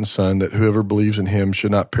only begotten Son, that whoever believes in him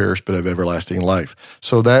should not perish but have everlasting life.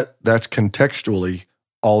 So that's contextually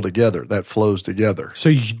all together. That flows together.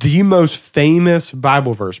 So the most famous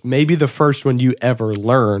Bible verse, maybe the first one you ever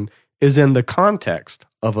learn, is in the context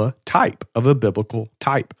of a type, of a biblical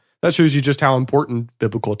type. That shows you just how important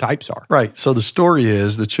biblical types are. Right. So the story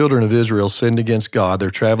is the children of Israel sinned against God.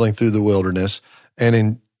 They're traveling through the wilderness,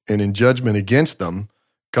 and in judgment against them,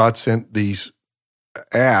 God sent these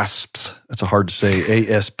asps. That's hard to say.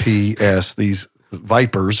 ASPS. These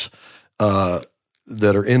vipers that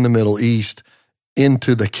are in the Middle East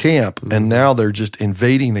into the camp, and now they're just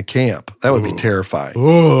invading the camp. That would be terrifying.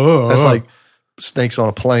 That's like snakes on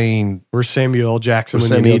a plane. Where's Samuel L. Jackson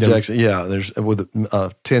when you need him? Yeah, there's with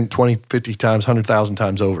 10, 20, 50 times, 100,000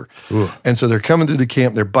 times over. And so they're coming through the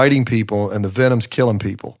camp, they're biting people, and the venom's killing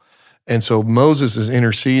people. And so Moses is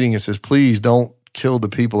interceding and says, please don't kill the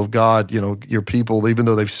people of God, your people, even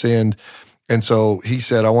though they've sinned. And so he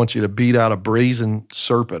said, I want you to beat out a brazen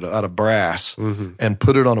serpent out of brass and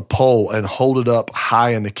put it on a pole and hold it up high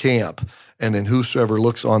in the camp. And then whosoever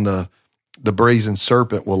looks on the brazen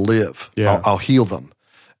serpent will live. Yeah. I'll heal them.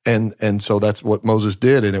 And so that's what Moses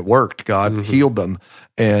did, and it worked. God healed them.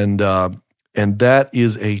 And that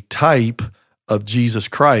is a type of Jesus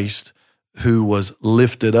Christ who was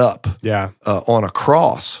lifted up on a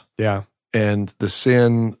cross. Yeah. And the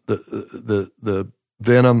sin, the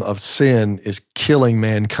venom of sin is killing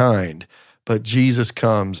mankind. But Jesus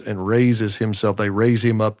comes and raises himself. They raise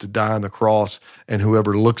him up to die on the cross, and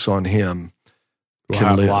whoever looks on him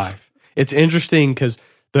can live. Life. It's interesting because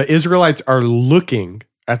the Israelites are looking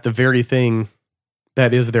at the very thing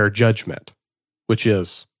that is their judgment, which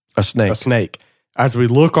is a snake. A snake. As we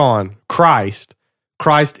look on Christ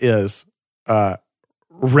is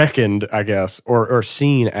reckoned, I guess, or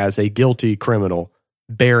seen as a guilty criminal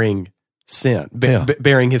bearing sin,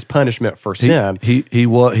 bearing his punishment for sin. He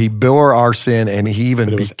bore our sin, and he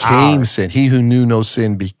even became sin. He who knew no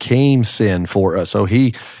sin became sin for us. So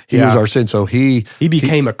he was our sin. So he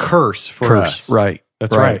became a curse for us. Right.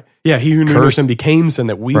 That's right. Yeah, he who knew no sin became sin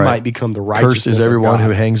that we might become the righteousness of God. Cursed is everyone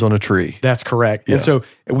who hangs on a tree. That's correct. Yeah. And so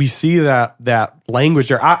we see that language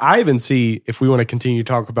there. I even see, if we want to continue to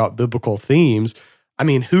talk about biblical themes, I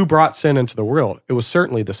mean, who brought sin into the world? It was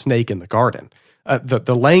certainly the snake in the garden.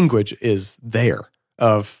 The language is there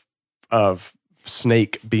of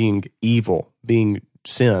snake being evil, being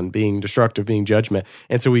sin, being destructive, being judgment.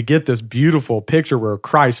 And so we get this beautiful picture where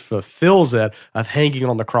Christ fulfills it of hanging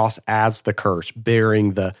on the cross as the curse,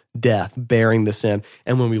 bearing the death, bearing the sin.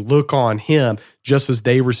 And when we look on him, just as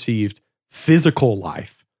they received physical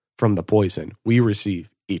life from the poison, we receive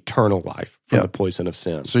eternal life from the poison of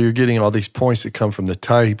sin. So you're getting all these points that come from the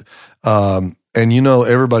type. And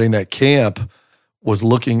everybody in that camp was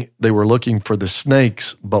looking for the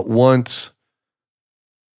snakes, but once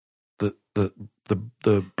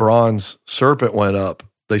the bronze serpent went up,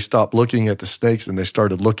 they stopped looking at the snakes and they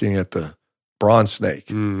started looking at the bronze snake.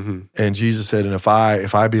 Mm-hmm. And Jesus said, and if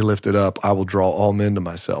I be lifted up, I will draw all men to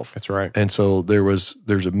myself. That's right. And so there's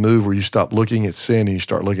a move where you stop looking at sin and you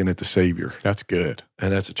start looking at the Savior. That's good.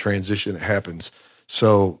 And that's a transition that happens.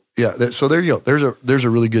 So so there you go. There's a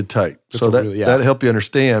really good type. That help you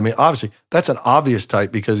understand. I mean, obviously that's an obvious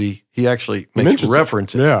type because he actually makes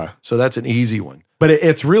reference. Yeah. So that's an easy one. But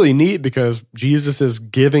it's really neat because Jesus is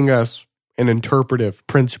giving us an interpretive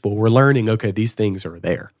principle. We're learning, okay, these things are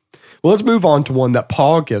there. Well, let's move on to one that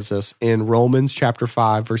Paul gives us in Romans chapter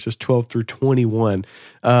 5, verses 12 through 21.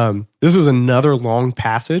 This is another long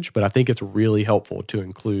passage, but I think it's really helpful to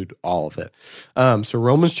include all of it. So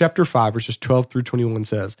Romans chapter 5, verses 12 through 21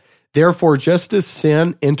 says, "Therefore, just as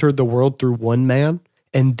sin entered the world through one man,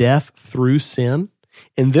 and death through sin,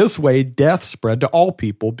 In this way, death spread to all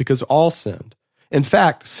people because all sinned. In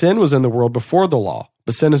fact, sin was in the world before the law,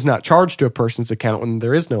 but sin is not charged to a person's account when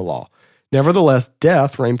there is no law. Nevertheless,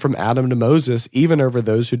 death reigned from Adam to Moses, even over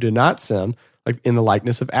those who did not sin, like in the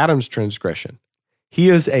likeness of Adam's transgression. He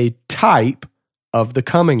is a type of the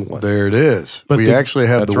coming one. There it is. But we actually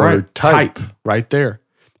have the word type right there.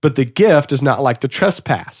 But the gift is not like the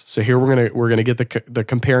trespass. So here we're gonna get the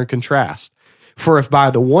compare and contrast. For if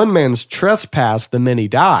by the one man's trespass the many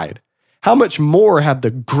died, how much more have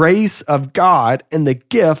the grace of God and the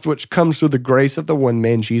gift which comes through the grace of the one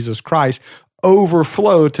man, Jesus Christ,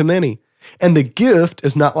 overflow to many? And the gift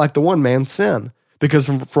is not like the one man's sin, because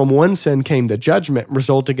from one sin came the judgment,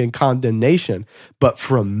 resulting in condemnation, but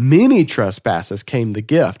from many trespasses came the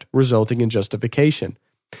gift, resulting in justification.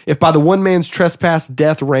 If by the one man's trespass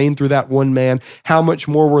death reigned through that one man, how much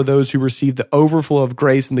more were those who received the overflow of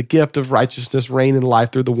grace and the gift of righteousness reign in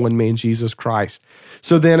life through the one man, Jesus Christ?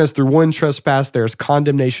 So then, as through one trespass there is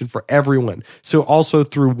condemnation for everyone, so also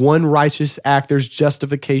through one righteous act there's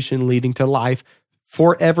justification leading to life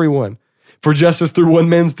for everyone. For just as through one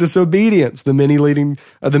man's disobedience, the many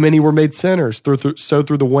were made sinners. So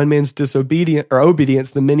through the one man's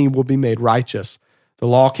obedience, the many will be made righteous. The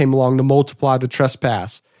law came along to multiply the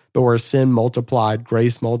trespass, but where sin multiplied,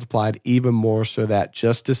 grace multiplied even more, so that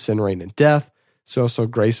just as sin reigned in death, so also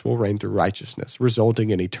grace will reign through righteousness, resulting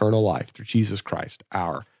in eternal life through Jesus Christ,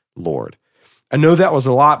 our Lord. I know that was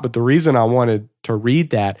a lot, but the reason I wanted to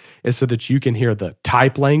read that is so that you can hear the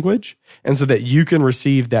type language and so that you can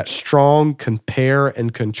receive that strong compare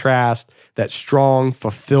and contrast, that strong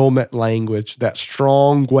fulfillment language, that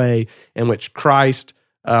strong way in which Christ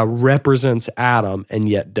represents Adam and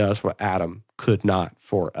yet does what Adam could not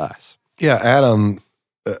for us. Yeah, Adam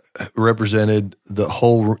represented the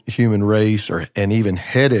whole human race, and even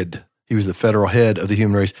headed. He was the federal head of the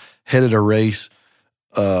human race. Headed a race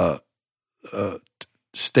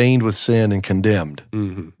stained with sin and condemned.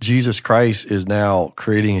 Mm-hmm. Jesus Christ is now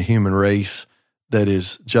creating a human race that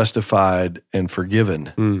is justified and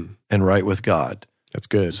forgiven and right with God. That's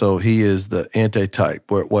good. So he is the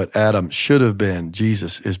antitype. What Adam should have been,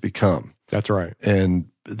 Jesus is become. That's right. And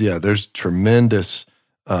yeah, there's tremendous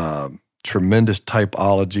typology,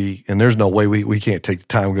 and there's no way we can't take the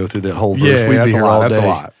time to go through that whole verse. We'd be here all day. That's a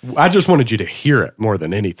lot. I just wanted you to hear it more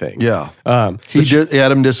than anything. Yeah.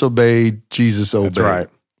 Adam disobeyed, Jesus obeyed. That's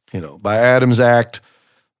right. By Adam's act,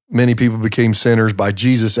 many people became sinners. By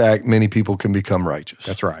Jesus' act, many people can become righteous.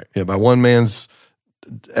 That's right. Yeah. By one man's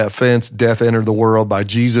offense, death entered the world. By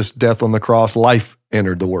Jesus' death on the cross, life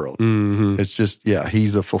entered the world. Mm-hmm. It's just,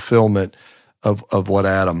 he's the fulfillment of what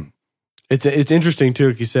Adam. It's interesting too.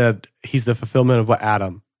 He said he's the fulfillment of what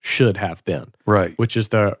Adam should have been, right? Which is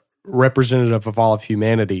the representative of all of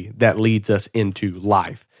humanity that leads us into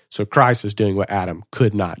life. So Christ is doing what Adam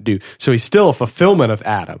could not do. So he's still a fulfillment of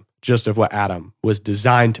Adam, just of what Adam was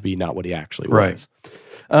designed to be, not what he actually was.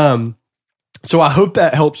 Right. So I hope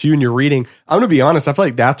that helps you in your reading. I'm going to be honest. I feel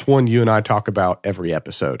like that's one you and I talk about every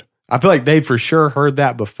episode. I feel like they've for sure heard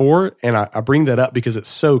that before, and I bring that up because it's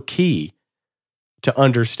so key to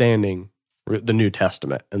understanding the New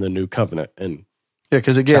Testament and the New Covenant. And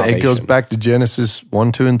because again, it goes back to Genesis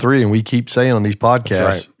 1, 2, and 3, and we keep saying on these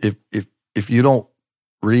podcasts, if you don't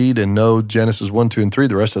read and know Genesis 1, 2, and 3,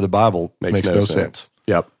 the rest of the Bible makes no sense.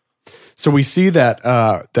 Yep. So we see that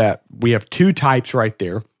that we have two types right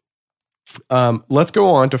there. Let's go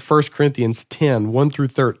on to 1 Corinthians 10, 1 through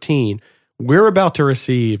 13. We're about to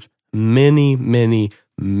receive many, many,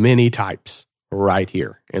 many types right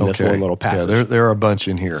here in this one little passage. Yeah, there are a bunch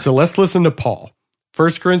in here. So let's listen to Paul.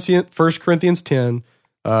 1 Corinthians 10,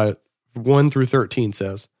 1 through 13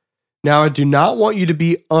 says, "Now I do not want you to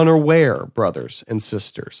be unaware, brothers and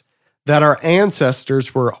sisters, that our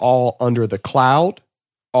ancestors were all under the cloud,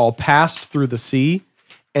 all passed through the sea,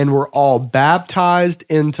 and were all baptized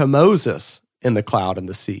into Moses in the cloud and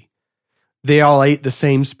the sea. They all ate the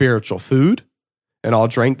same spiritual food, and all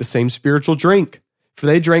drank the same spiritual drink. For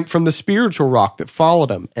they drank from the spiritual rock that followed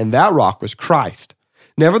them, and that rock was Christ.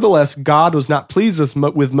 Nevertheless, God was not pleased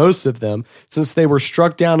with most of them, since they were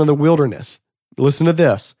struck down in the wilderness." Listen to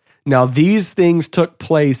this. "Now these things took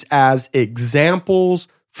place as examples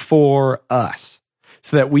for us,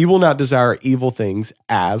 so that we will not desire evil things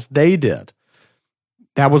as they did."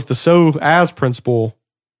 That was the so as principle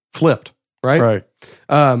flipped, right?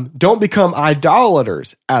 Right. "Don't become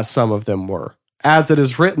idolaters, as some of them were. As it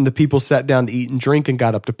is written, the people sat down to eat and drink and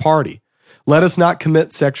got up to party. Let us not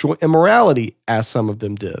commit sexual immorality, as some of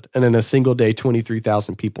them did, and in a single day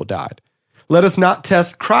 23,000 people died. Let us not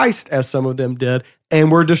test Christ, as some of them did,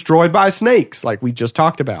 and were destroyed by snakes, like we just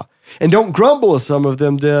talked about. And don't grumble as some of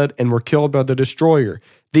them did and were killed by the destroyer.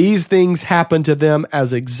 These things happened to them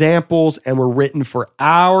as examples and were written for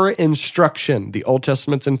our instruction. The Old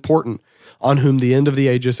Testament's important, on whom the end of the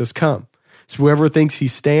ages has come. So whoever thinks he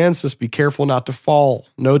stands must be careful not to fall.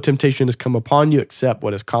 No temptation has come upon you except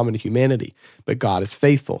what is common to humanity. But God is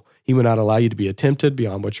faithful. He will not allow you to be tempted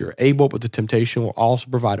beyond what you're able, but the temptation will also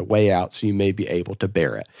provide a way out so you may be able to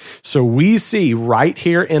bear it. So we see right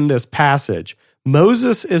here in this passage,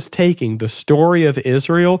 Moses is taking the story of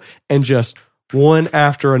Israel and just one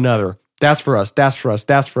after another. That's for us, that's for us,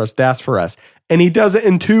 that's for us, that's for us. And he does it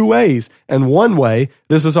in two ways. And one way,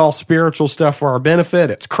 this is all spiritual stuff for our benefit.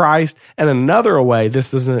 It's Christ. And another way,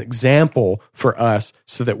 this is an example for us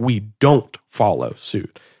so that we don't follow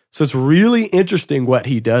suit. So it's really interesting what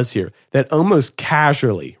he does here, that almost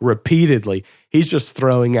casually, repeatedly, he's just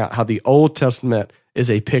throwing out how the Old Testament is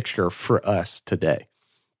a picture for us today.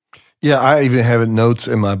 Yeah, I even have notes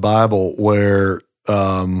in my Bible where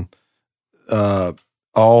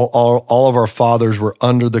all of our fathers were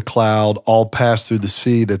under the cloud, all passed through the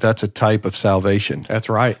sea, that's a type of salvation. That's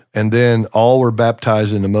right. And then all were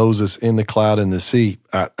baptized into Moses in the cloud and the sea.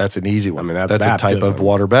 That's an easy one. I mean, that's a type of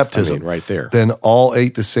water baptism. I mean, right there. Then all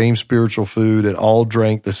ate the same spiritual food and all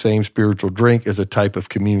drank the same spiritual drink as a type of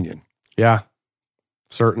communion. Yeah,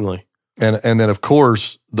 certainly. And then, of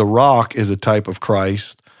course, the rock is a type of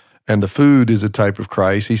Christ, and the food is a type of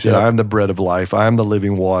Christ. He said, I am the bread of life. I am the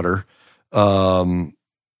living water.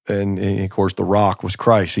 And of course, the rock was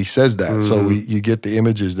Christ. He says that. Mm-hmm. So you get the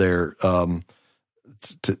images there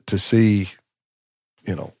to see,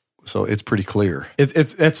 so it's pretty clear.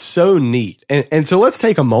 It's so neat. And so let's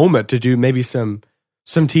take a moment to do maybe some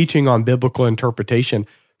teaching on biblical interpretation.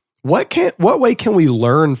 What way can we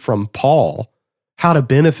learn from Paul how to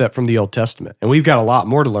benefit from the Old Testament? And we've got a lot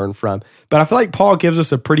more to learn from. But I feel like Paul gives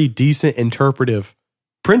us a pretty decent interpretive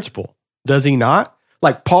principle, does he not?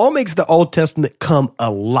 Like, Paul makes the Old Testament come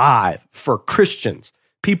alive for Christians,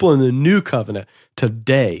 people in the New Covenant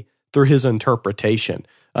today through his interpretation.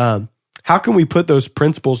 How can we put those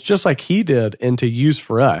principles, just like he did, into use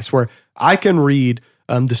for us, where I can read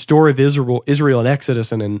the story of Israel in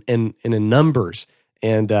Exodus and in Numbers,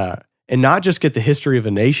 and not just get the history of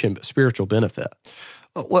a nation, but spiritual benefit?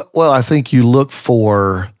 Well, I think you look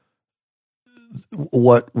for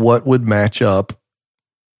what would match up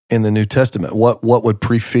in the New Testament. What would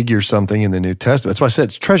prefigure something in the New Testament? That's why I said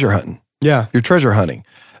it's treasure hunting. Yeah. You're treasure hunting.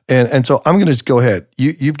 And so I'm going to just go ahead.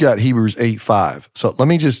 You've got Hebrews 8:5. So let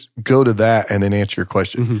me just go to that and then answer your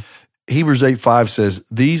question. Mm-hmm. Hebrews 8:5 says,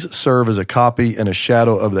 these serve as a copy and a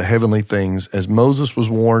shadow of the heavenly things, as Moses was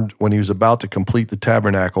warned when he was about to complete the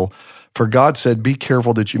tabernacle. For God said, be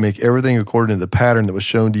careful that you make everything according to the pattern that was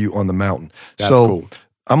shown to you on the mountain. That's cool.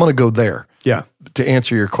 I'm going to go there. Yeah. To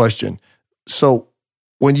answer your question. So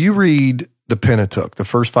when you read the Pentateuch, the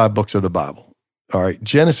first 5 books of the Bible, all right,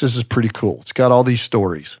 Genesis is pretty cool. It's got all these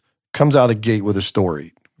stories. Comes out of the gate with a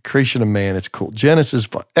story. Creation of man, it's cool. Genesis,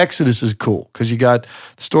 Exodus is cool because you got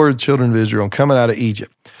the story of the children of Israel coming out of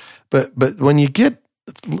Egypt. But when you get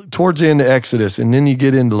towards the end of Exodus, and then you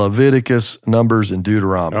get into Leviticus, Numbers, and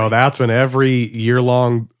Deuteronomy. Oh, that's when every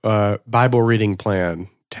year-long Bible reading plan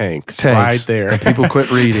tanks right there. And people quit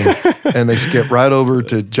reading, and they skip right over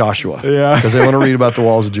to Joshua because they want to read about the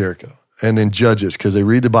walls of Jericho. And then Judges because they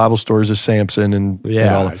read the Bible stories of Samson and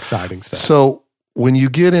all that. Exciting stuff. So when you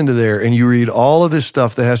get into there and you read all of this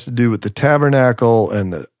stuff that has to do with the tabernacle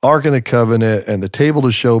and the Ark of the Covenant and the table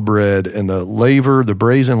to show bread and the laver, the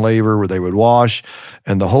brazen laver where they would wash,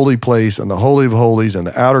 and the holy place and the Holy of Holies and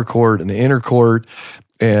the outer court and the inner court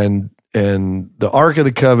and the Ark of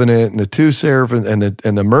the Covenant and the 2 seraphim and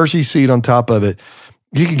the mercy seat on top of it,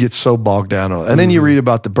 you can get so bogged down on it. And then you read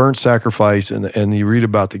about the burnt sacrifice and you read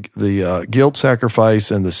about the guilt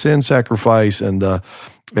sacrifice and the sin sacrifice and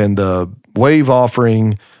the wave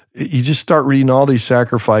offering. You just start reading all these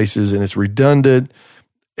sacrifices and it's redundant.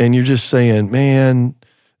 And you're just saying, man,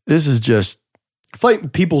 this is just. I feel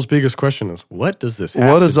like people's biggest question is, what does this have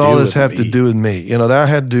What does to all do this with have me? to do with me? That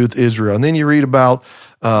had to do with Israel. And then you read about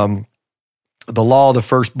the law of the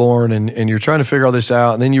firstborn, and you're trying to figure all this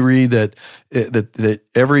out. And then you read that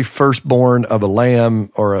every firstborn of a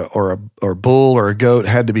lamb or a bull or a goat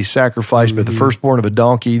had to be sacrificed, but the firstborn of a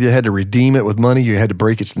donkey, you had to redeem it with money. You had to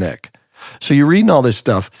break its neck. So you're reading all this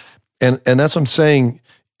stuff, and that's what I'm saying.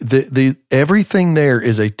 The everything there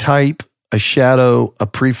is a type, a shadow, a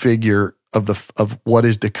prefigure of what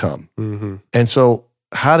is to come. Mm-hmm. And so,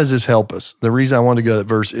 how does this help us? The reason I wanted to go to that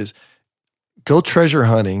verse is go treasure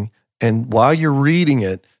hunting. And while you're reading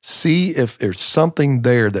it, see if there's something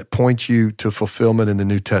there that points you to fulfillment in the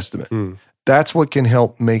New Testament. That's what can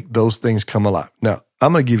help make those things come alive. Now,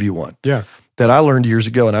 I'm going to give you one that I learned years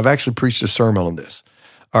ago, and I've actually preached a sermon on this.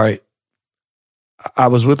 All right. I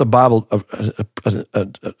was with a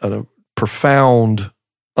profound,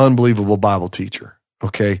 unbelievable Bible teacher,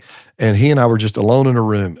 okay? And he and I were just alone in a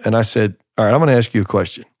room, and I said, all right, I'm going to ask you a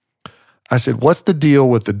question. I said, what's the deal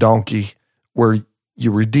with the donkey where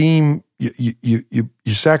you redeem, you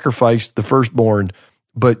sacrifice the firstborn,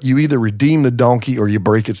 but you either redeem the donkey or you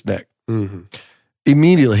break its neck? Mm-hmm.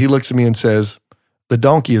 Immediately, he looks at me and says, the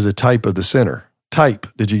donkey is a type of the sinner. Type.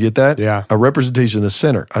 Did you get that? Yeah. A representation of the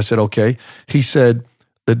sinner. I said, okay. He said,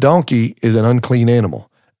 the donkey is an unclean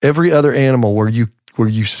animal. Every other animal where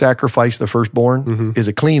you sacrifice the firstborn is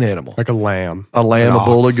a clean animal. Like a lamb. A lamb, a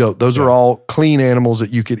bull, a goat. Those are all clean animals that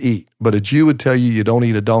you could eat. But a Jew would tell you don't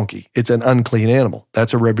eat a donkey. It's an unclean animal.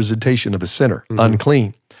 That's a representation of a sinner.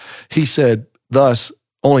 Unclean. He said, thus,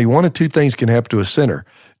 only one of two things can happen to a sinner.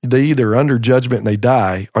 They either are under judgment and they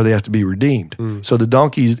die, or they have to be redeemed. So the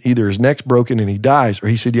donkey's either his neck's broken and he dies, or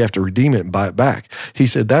he said you have to redeem it and buy it back. He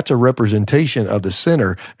said that's a representation of the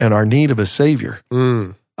sinner and our need of a savior.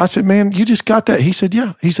 I said, man, you just got that? He said,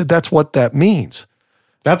 yeah. He said, that's what that means.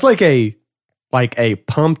 That's like a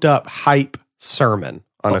pumped up hype sermon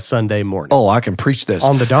on a Sunday morning. Oh, I can preach this.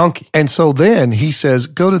 On the donkey. And so then he says,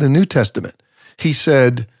 go to the New Testament. He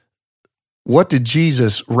said, what did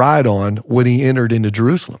Jesus ride on when he entered into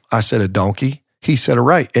Jerusalem? I said, a donkey. He said,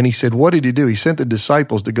 right. And he said, what did he do? He sent the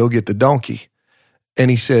disciples to go get the donkey. And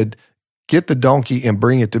he said, get the donkey and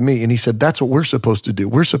bring it to me. And he said, that's what we're supposed to do.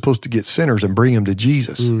 We're supposed to get sinners and bring them to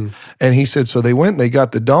Jesus. And he said, so they went and they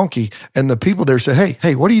got the donkey, and the people there said,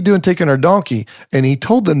 hey, what are you doing taking our donkey? And he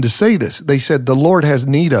told them to say this. They said, the Lord has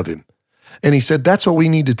need of him. And he said, that's what we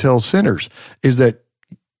need to tell sinners, is that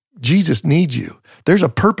Jesus needs you. There's a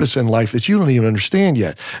purpose in life that you don't even understand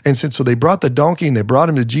yet. And so they brought the donkey and they brought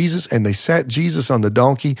him to Jesus, and they sat Jesus on the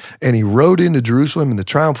donkey, and he rode into Jerusalem in the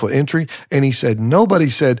triumphal entry. And he said, nobody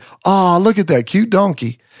said, oh, look at that cute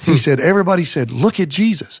donkey. He said, everybody said, look at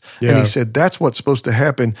Jesus. And he said, that's what's supposed to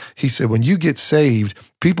happen. He said, when you get saved,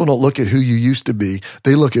 people don't look at who you used to be.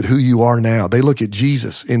 They look at who you are now. They look at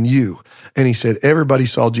Jesus in you. And he said, everybody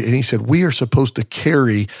saw Jesus. And he said, we are supposed to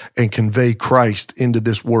carry and convey Christ into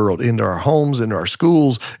this world, into our homes, into our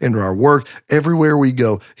schools, into our work, everywhere we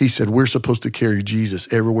go. He said, we're supposed to carry Jesus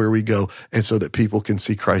everywhere we go, and so that people can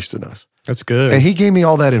see Christ in us. That's good. And he gave me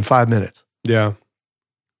all that in 5 minutes. Yeah.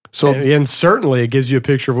 So, and certainly it gives you a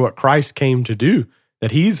picture of what Christ came to do,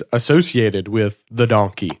 that he's associated with the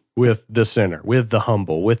donkey, with the sinner, with the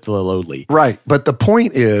humble, with the lowly. Right. But the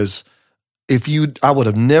point is, I would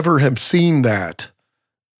have never have seen that,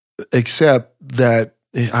 except that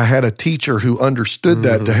I had a teacher who understood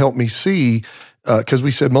that to help me see, because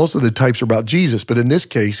we said most of the types are about Jesus, but in this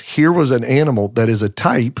case, here was an animal that is a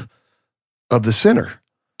type of the sinner.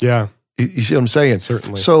 Yeah. You see what I'm saying?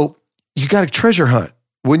 Certainly. So you got to treasure hunt.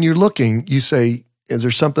 When you're looking, you say, is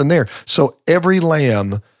there something there? So every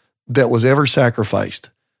lamb that was ever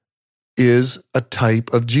sacrificed is a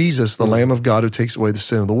type of Jesus, the Lamb of God who takes away the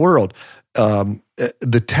sin of the world.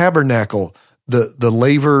 The tabernacle, the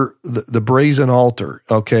laver, the brazen altar,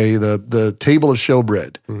 okay, the table of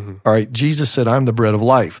showbread. All right, Jesus said, I'm the bread of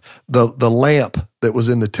life. The lamp that was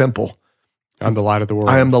in the temple. I'm the light of the world.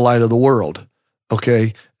 I am the light of the world.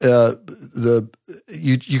 Okay,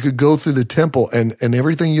 you could go through the temple and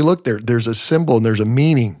everything you look there's a symbol and there's a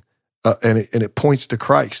meaning, and it points to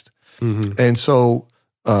Christ. And so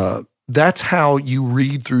that's how you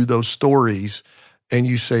read through those stories, and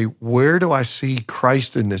you say, where do I see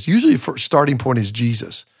Christ in this? Usually, the starting point is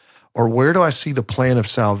Jesus, or where do I see the plan of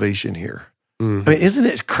salvation here? I mean, isn't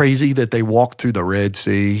it crazy that they walked through the Red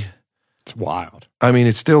Sea? It's wild. I mean,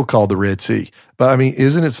 it's still called the Red Sea. But I mean,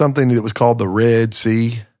 isn't it something that was called the Red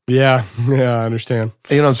Sea? Yeah, I understand.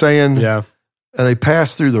 You know what I'm saying? Yeah. And they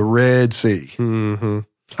passed through the Red Sea. You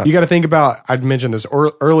got to think about, I'd mentioned this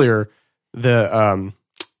earlier, them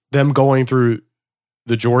going through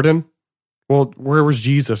the Jordan. Well, where was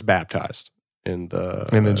Jesus baptized? In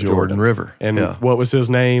the Jordan River. And what was his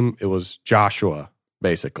name? It was Joshua,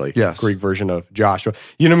 basically. Yes. Greek version of Joshua.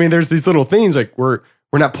 You know what I mean? There's these little things like we're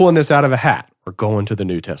not pulling this out of a hat. We're going to the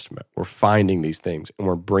New Testament. We're finding these things, and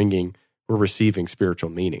we're receiving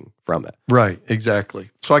spiritual meaning from it. Right,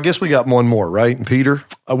 exactly. So I guess we got one more, right? And Peter?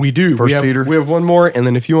 We do. Peter? We have one more, and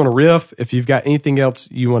then if you want to riff, if you've got anything else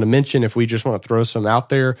you want to mention, if we just want to throw some out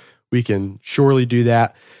there, we can surely do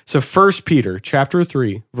that. So 1 Peter chapter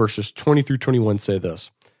 3, verses 20 through 21 say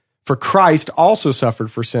this: For Christ also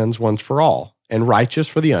suffered for sins once for all, and righteous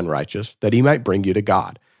for the unrighteous, that he might bring you to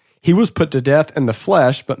God. He was put to death in the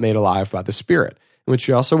flesh, but made alive by the Spirit, and when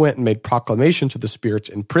she also went and made proclamation to the spirits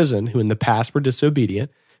in prison who in the past were disobedient,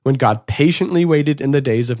 when God patiently waited in the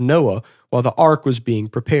days of Noah while the ark was being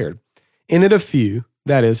prepared. In it a few,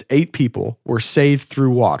 that is, 8 people, were saved through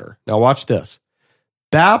water. Now watch this.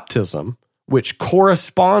 Baptism, which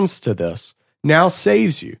corresponds to this, now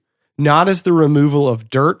saves you, not as the removal of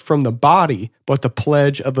dirt from the body, but the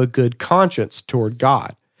pledge of a good conscience toward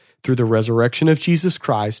God, through the resurrection of Jesus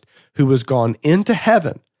Christ, who was gone into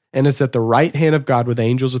heaven and is at the right hand of God with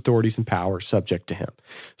angels, authorities, and powers subject to him.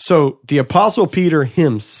 So the Apostle Peter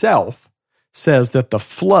himself says that the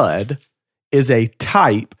flood is a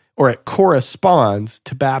type, or it corresponds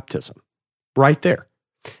to baptism, right there.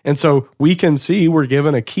 And so we can see we're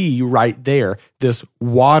given a key right there. This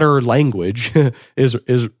water language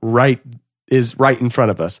is right in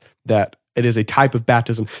front of us, that it is a type of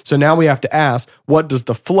baptism. So now we have to ask, what does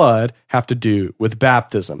the flood have to do with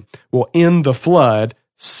baptism? Well, in the flood,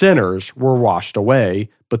 sinners were washed away,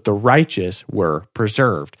 but the righteous were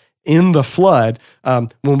preserved. In the flood,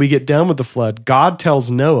 when we get done with the flood, God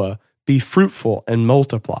tells Noah, be fruitful and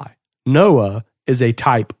multiply. Noah is a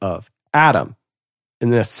type of Adam.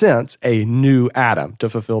 In a sense, a new Adam to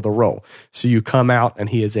fulfill the role. So you come out and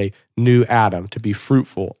he is a new Adam to be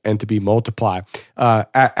fruitful and to be multiply.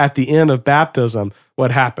 At the end of baptism, what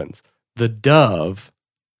happens? The dove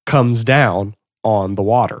comes down on the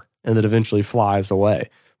water and then eventually flies away.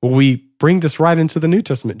 Well, we bring this right into the New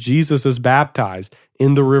Testament. Jesus is baptized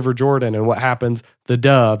in the River Jordan, and what happens? The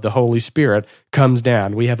dove, the Holy Spirit, comes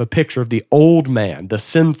down. We have a picture of the old man, the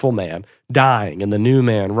sinful man, dying, and the new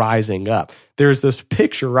man rising up. There's this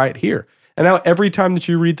picture right here. And now every time that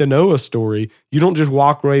you read the Noah story, you don't just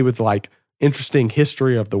walk away with like interesting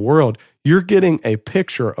history of the world. You're getting a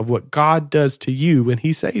picture of what God does to you when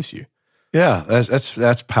he saves you. Yeah,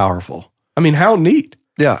 that's powerful. I mean, how neat.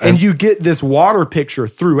 Yeah. And you get this water picture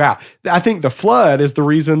throughout. I think the flood is the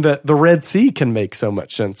reason that the Red Sea can make so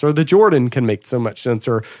much sense, or the Jordan can make so much sense,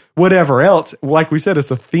 or whatever else. Like we said,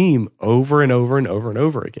 it's a theme over and over and over and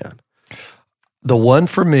over again. The one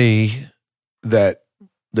for me that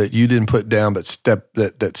you didn't put down, but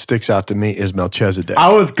that sticks out to me is Melchizedek.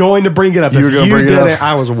 I was going to bring it up. You were going to bring it up?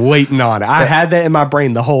 I was waiting on it. I had that in my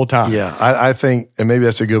brain the whole time. Yeah, I think, and maybe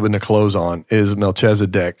that's a good one to close on, is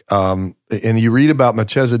Melchizedek. And you read about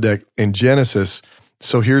Melchizedek in Genesis.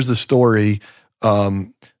 So here's the story.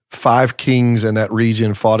 5 kings in that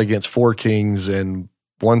region fought against 4 kings, and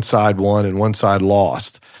one side won and one side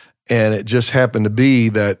lost. And it just happened to be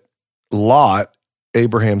that Lot,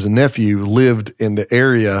 Abraham's nephew, lived in the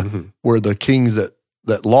area where the kings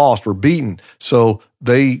that lost were beaten. So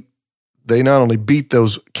they not only beat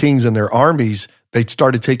those kings and their armies, they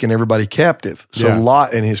started taking everybody captive. So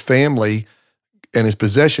Lot and his family and his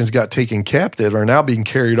possessions got taken captive, are now being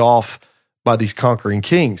carried off by these conquering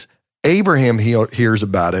kings. Abraham hears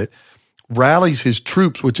about it, rallies his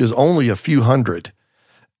troops, which is only a few hundred,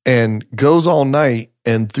 and goes all night,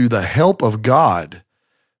 and through the help of God,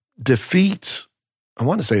 defeats, I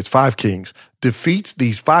want to say it's 5 kings, defeats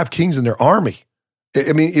these 5 kings and their army.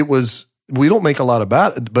 I mean, it was, we don't make a lot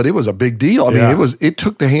about it, but it was a big deal. I mean, it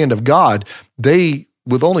took the hand of God. They,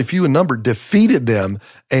 with only few in number, defeated them,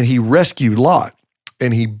 and he rescued Lot,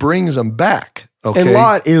 and he brings them back. Okay? And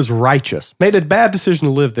Lot is righteous. Made a bad decision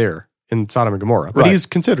to live there in Sodom and Gomorrah, but he's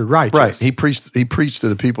considered righteous. Right. He preached to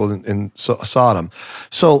the people in Sodom.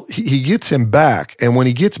 So he gets him back, and when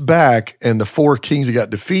he gets back and the 4 kings that got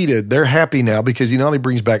defeated, they're happy now because he not only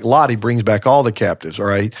brings back Lot, he brings back all the captives, all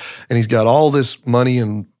right? And he's got all this money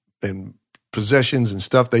and possessions and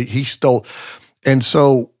stuff that he stole. And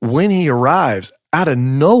so when he arrives, out of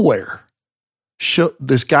nowhere,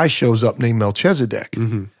 this guy shows up named Melchizedek,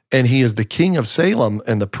 and he is the king of Salem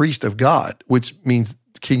and the priest of God, which means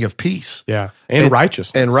king of peace. Yeah, and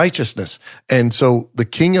righteousness. And righteousness. And so the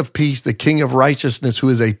king of peace, the king of righteousness, who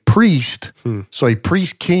is a priest, so a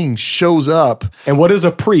priest king shows up. And what is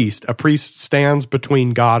a priest? A priest stands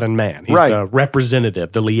between God and man. He's the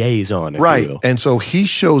representative, the liaison, if you will. And so he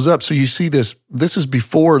shows up. So you see this is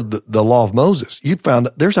before the law of Moses. You found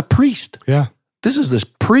there's a priest. Yeah. This is this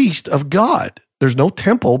priest of God. There's no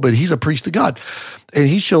temple, but he's a priest of God. And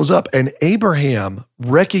he shows up, and Abraham,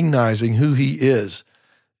 recognizing who he is,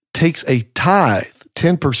 takes a tithe,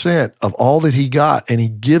 10% of all that he got, and he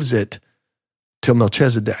gives it to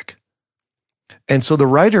Melchizedek. And so the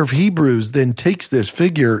writer of Hebrews then takes this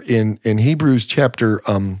figure in Hebrews chapter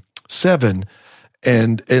 7,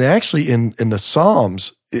 and actually in the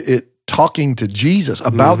Psalms, it talking to Jesus,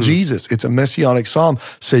 about Jesus, it's a messianic psalm,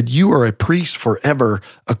 said, "You are a priest forever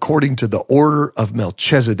according to the order of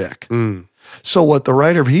Melchizedek." So what the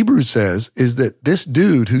writer of Hebrews says is that this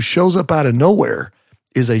dude who shows up out of nowhere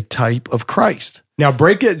is a type of Christ. Now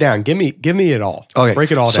break it down. Give me it all. Okay.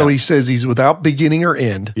 Break it all down. So he says he's without beginning or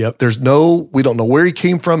end. Yep. We don't know where he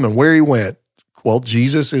came from and where he went. Well,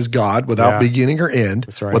 Jesus is God without beginning or end,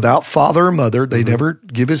 That's right. without father or mother. They never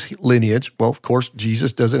give his lineage. Well, of course,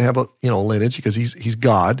 Jesus doesn't have a lineage because he's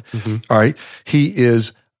God. All right. He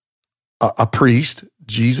is a priest.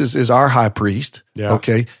 Jesus is our high priest. Yeah.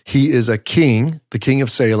 Okay. He is a king, the king of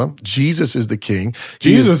Salem. Jesus is the king.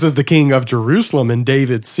 Jesus is the king of Jerusalem and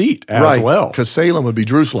David's seat as well. Because Salem would be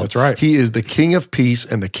Jerusalem. That's right. He is the king of peace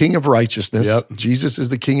and the king of righteousness. Yep. Jesus is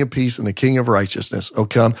the king of peace and the king of righteousness.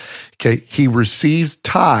 Okay. He receives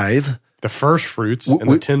tithe, The first fruits and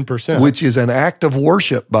the 10%. which is an act of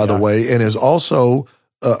worship, by the way, and is also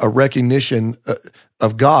a recognition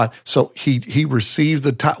of God. So he receives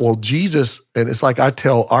the tithe. Well, Jesus, and it's like I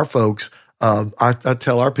tell our folks, I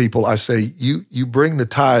tell our people, I say, you bring the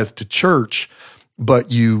tithe to church,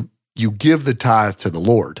 but you give the tithe to the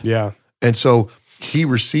Lord. Yeah. And so he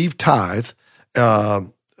received tithe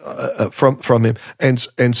from him,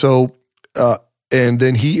 and so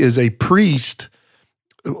then he is a priest.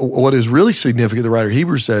 What is really significant, the writer of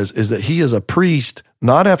Hebrews says, is that he is a priest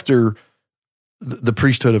not after the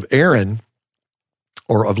priesthood of Aaron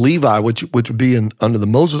or of Levi, which would be under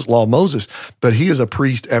the law of Moses, but he is a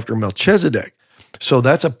priest after Melchizedek. So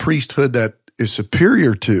that's a priesthood that is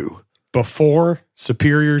superior to. Before,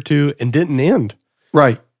 superior to, and didn't end.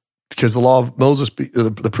 Right. Because the law of Moses,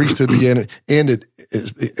 the priesthood began,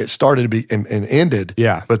 it started to be and ended.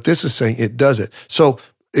 Yeah. But this is saying it does it. So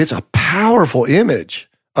it's a powerful image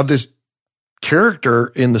of this character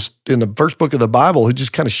in the first book of the Bible who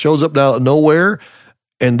just kind of shows up out of nowhere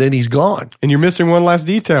and then he's gone. And you're missing one last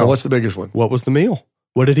detail. And what's the biggest one? What was the meal?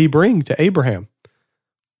 What did he bring to Abraham?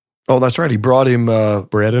 Oh, that's right. He brought him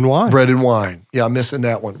bread and wine. Bread and wine. Yeah, I'm missing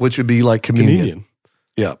that one, which would be like communion.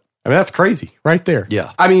 Yeah. I mean, that's crazy right there.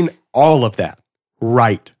 Yeah. I mean, all of that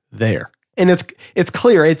right there. And it's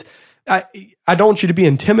clear. I don't want you to be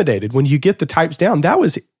intimidated when you get the types down. That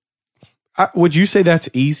was, would you say that's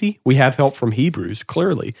easy? We have help from Hebrews,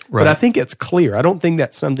 clearly. Right. But I think it's clear. I don't think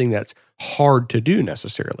that's something that's hard to do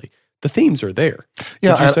necessarily. The themes are there.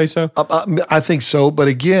 Yeah, Would you say so? I think so. But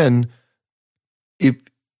again, if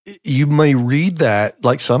you may read that,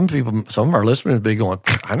 like some of our listeners be going,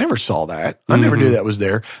 I never saw that. I never knew that was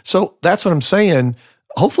there. So that's what I'm saying.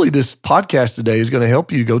 Hopefully this podcast today is going to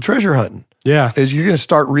help you go treasure hunting. Yeah. Is you're going to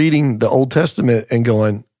start reading the Old Testament and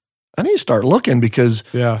going, I need to start looking because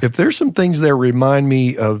if there's some things that remind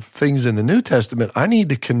me of things in the New Testament, I need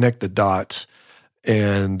to connect the dots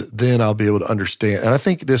and then I'll be able to understand. And I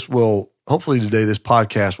think hopefully today, this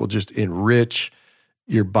podcast will just enrich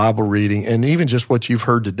your Bible reading and even just what you've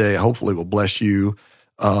heard today, hopefully will bless you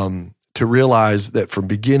to realize that from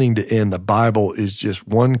beginning to end, the Bible is just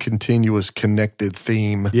one continuous connected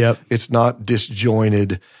theme. Yep. It's not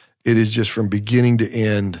disjointed. It is just from beginning to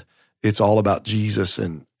end. It's all about Jesus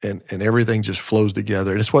and everything just flows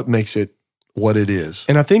together. And it's what makes it what it is.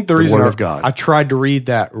 And I think the reason Word of God. I tried to read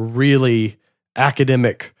that really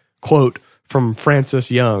academic quote from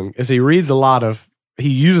Francis Young is he uses a lot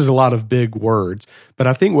of big words. But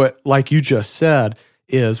I think what, like you just said,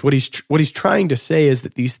 is what he's trying to say is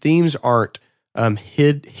that these themes aren't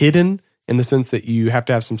hidden in the sense that you have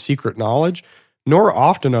to have some secret knowledge, nor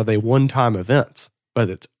often are they one-time events, but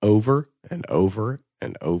it's over and over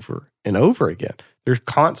and over and over again. There's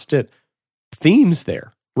constant themes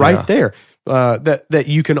there, there, that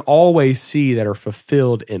you can always see that are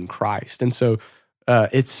fulfilled in Christ. And so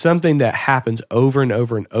it's something that happens over and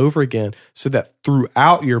over and over again so that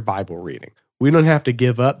throughout your Bible reading, we don't have to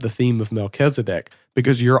give up the theme of Melchizedek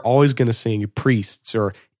because you're always going to see priests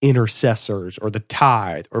or intercessors or the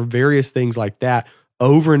tithe or various things like that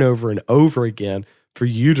over and over and over again for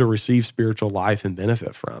you to receive spiritual life and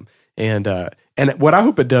benefit from. And what I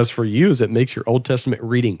hope it does for you is it makes your Old Testament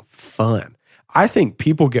reading fun. I think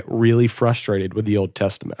people get really frustrated with the Old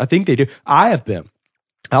Testament. I think they do. I have been.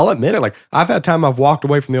 I'll admit it. Like I've had time I've walked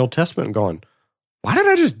away from the Old Testament and gone, why did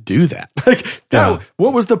I just do that?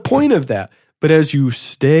 What was the point of that? But as you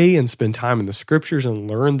stay and spend time in the scriptures and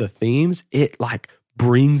learn the themes, it like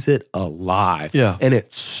brings it alive. Yeah. And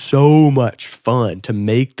it's so much fun to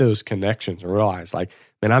make those connections and realize like,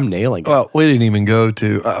 man, I'm nailing it. Well, we didn't even go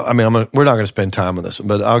to, we're not going to spend time on this,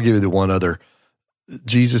 but I'll give you the one other.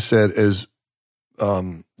 Jesus said as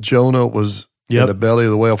Jonah was in the belly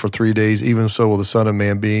of the whale for 3 days, even so will the Son of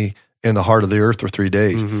Man be in the heart of the earth for 3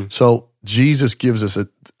 days. Mm-hmm. So Jesus gives us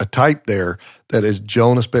a type there that is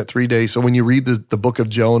Jonah spent 3 days. So when you read the book of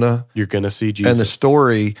Jonah, you're going to see Jesus. And the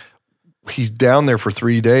story, he's down there for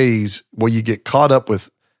 3 days. Well, you get caught up with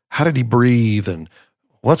how did he breathe and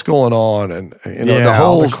what's going on? And the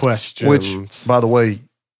whole question. Which, by the way,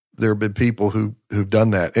 there have been people who've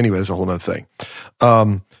done that. Anyway, that's a whole other thing.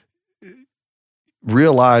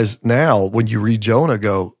 Realize now when you read Jonah,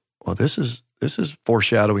 go, well, this is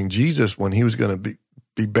foreshadowing Jesus when he was going to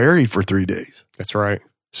be buried for 3 days. That's right.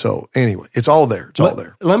 So anyway, it's all there. It's all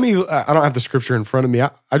there. Let me, I don't have the scripture in front of me.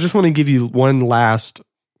 I just want to give you one last,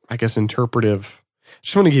 I guess, interpretive.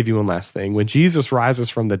 Just want to give you one last thing. When Jesus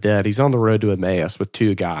rises from the dead, he's on the road to Emmaus with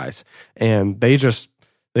 2 guys, and they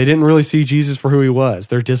didn't really see Jesus for who he was.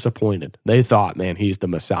 They're disappointed. They thought, man, he's the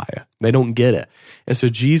Messiah. They don't get it. And so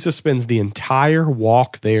Jesus spends the entire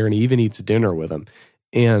walk there, and he even eats dinner with them.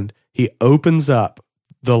 And he opens up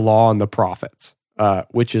the law and the prophets,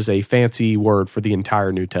 which is a fancy word for the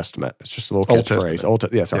entire New Testament. It's just a little catchphrase.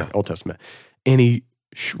 Old Testament. And he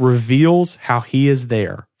reveals how he is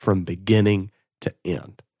there from beginning to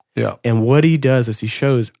end. Yeah. And what he does is he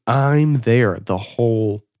shows, I'm there the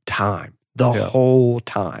whole time. Whole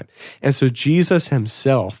time. And so Jesus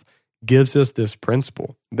himself gives us this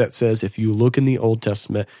principle that says, if you look in the Old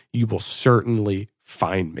Testament, you will certainly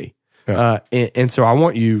find me. Yeah. And so I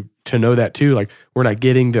want you to know that too. Like, we're not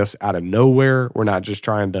getting this out of nowhere. We're not just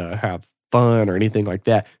trying to have fun or anything like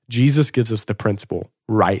that. Jesus gives us the principle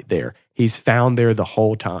right there. He's found there the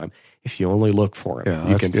whole time. If you only look for him,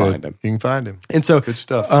 you can find him. You can find him. And so, good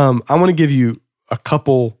stuff. I want to give you a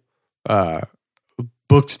couple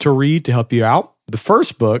books to read to help you out. The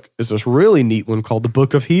first book is this really neat one called the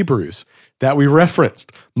Book of Hebrews that we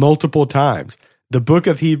referenced multiple times. The Book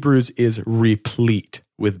of Hebrews is replete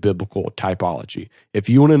with biblical typology. If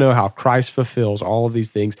you want to know how Christ fulfills all of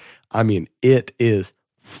these things, I mean, it is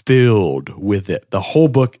filled with it. The whole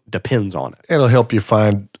book depends on it. It'll help you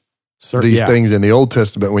find these things in the Old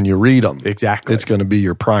Testament when you read them. Exactly. It's going to be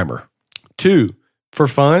your primer. 2, for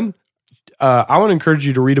fun, I want to encourage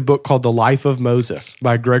you to read a book called The Life of Moses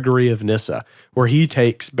by Gregory of Nyssa, where he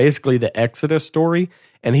takes basically the Exodus story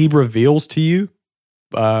and he reveals to you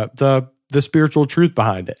the spiritual truth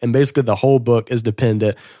behind it. And basically the whole book is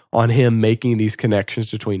dependent on him making these connections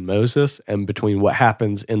between Moses and between what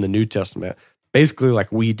happens in the New Testament, basically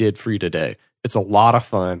like we did for you today. It's a lot of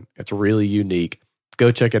fun. It's really unique. Go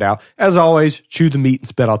check it out. As always, chew the meat and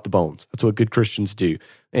spit out the bones. That's what good Christians do.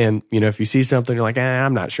 And, if you see something, you're like,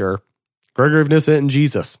 I'm not sure. Gregory of Nyssa and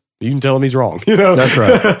Jesus. You can tell him he's wrong. That's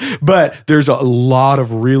right. But there's a lot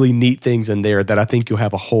of really neat things in there that I think you'll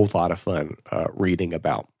have a whole lot of fun reading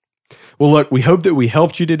about. Well, look, we hope that we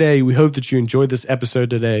helped you today. We hope that you enjoyed this episode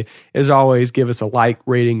today. As always, give us a like,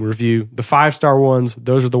 rating, review. The 5-star ones,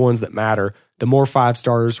 those are the ones that matter. The more 5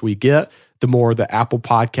 stars we get, the more the Apple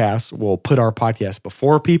Podcasts will put our podcast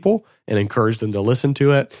before people and encourage them to listen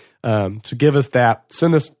to it. So give us that.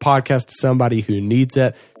 Send this podcast to somebody who needs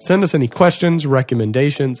it. Send us any questions,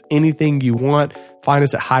 recommendations, anything you want. Find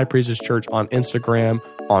us at High Praises Church on Instagram,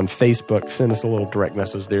 on Facebook. Send us a little direct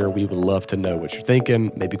message there. We would love to know what you're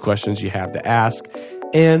thinking, maybe questions you have to ask.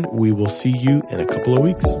 And we will see you in a couple of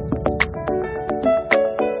weeks.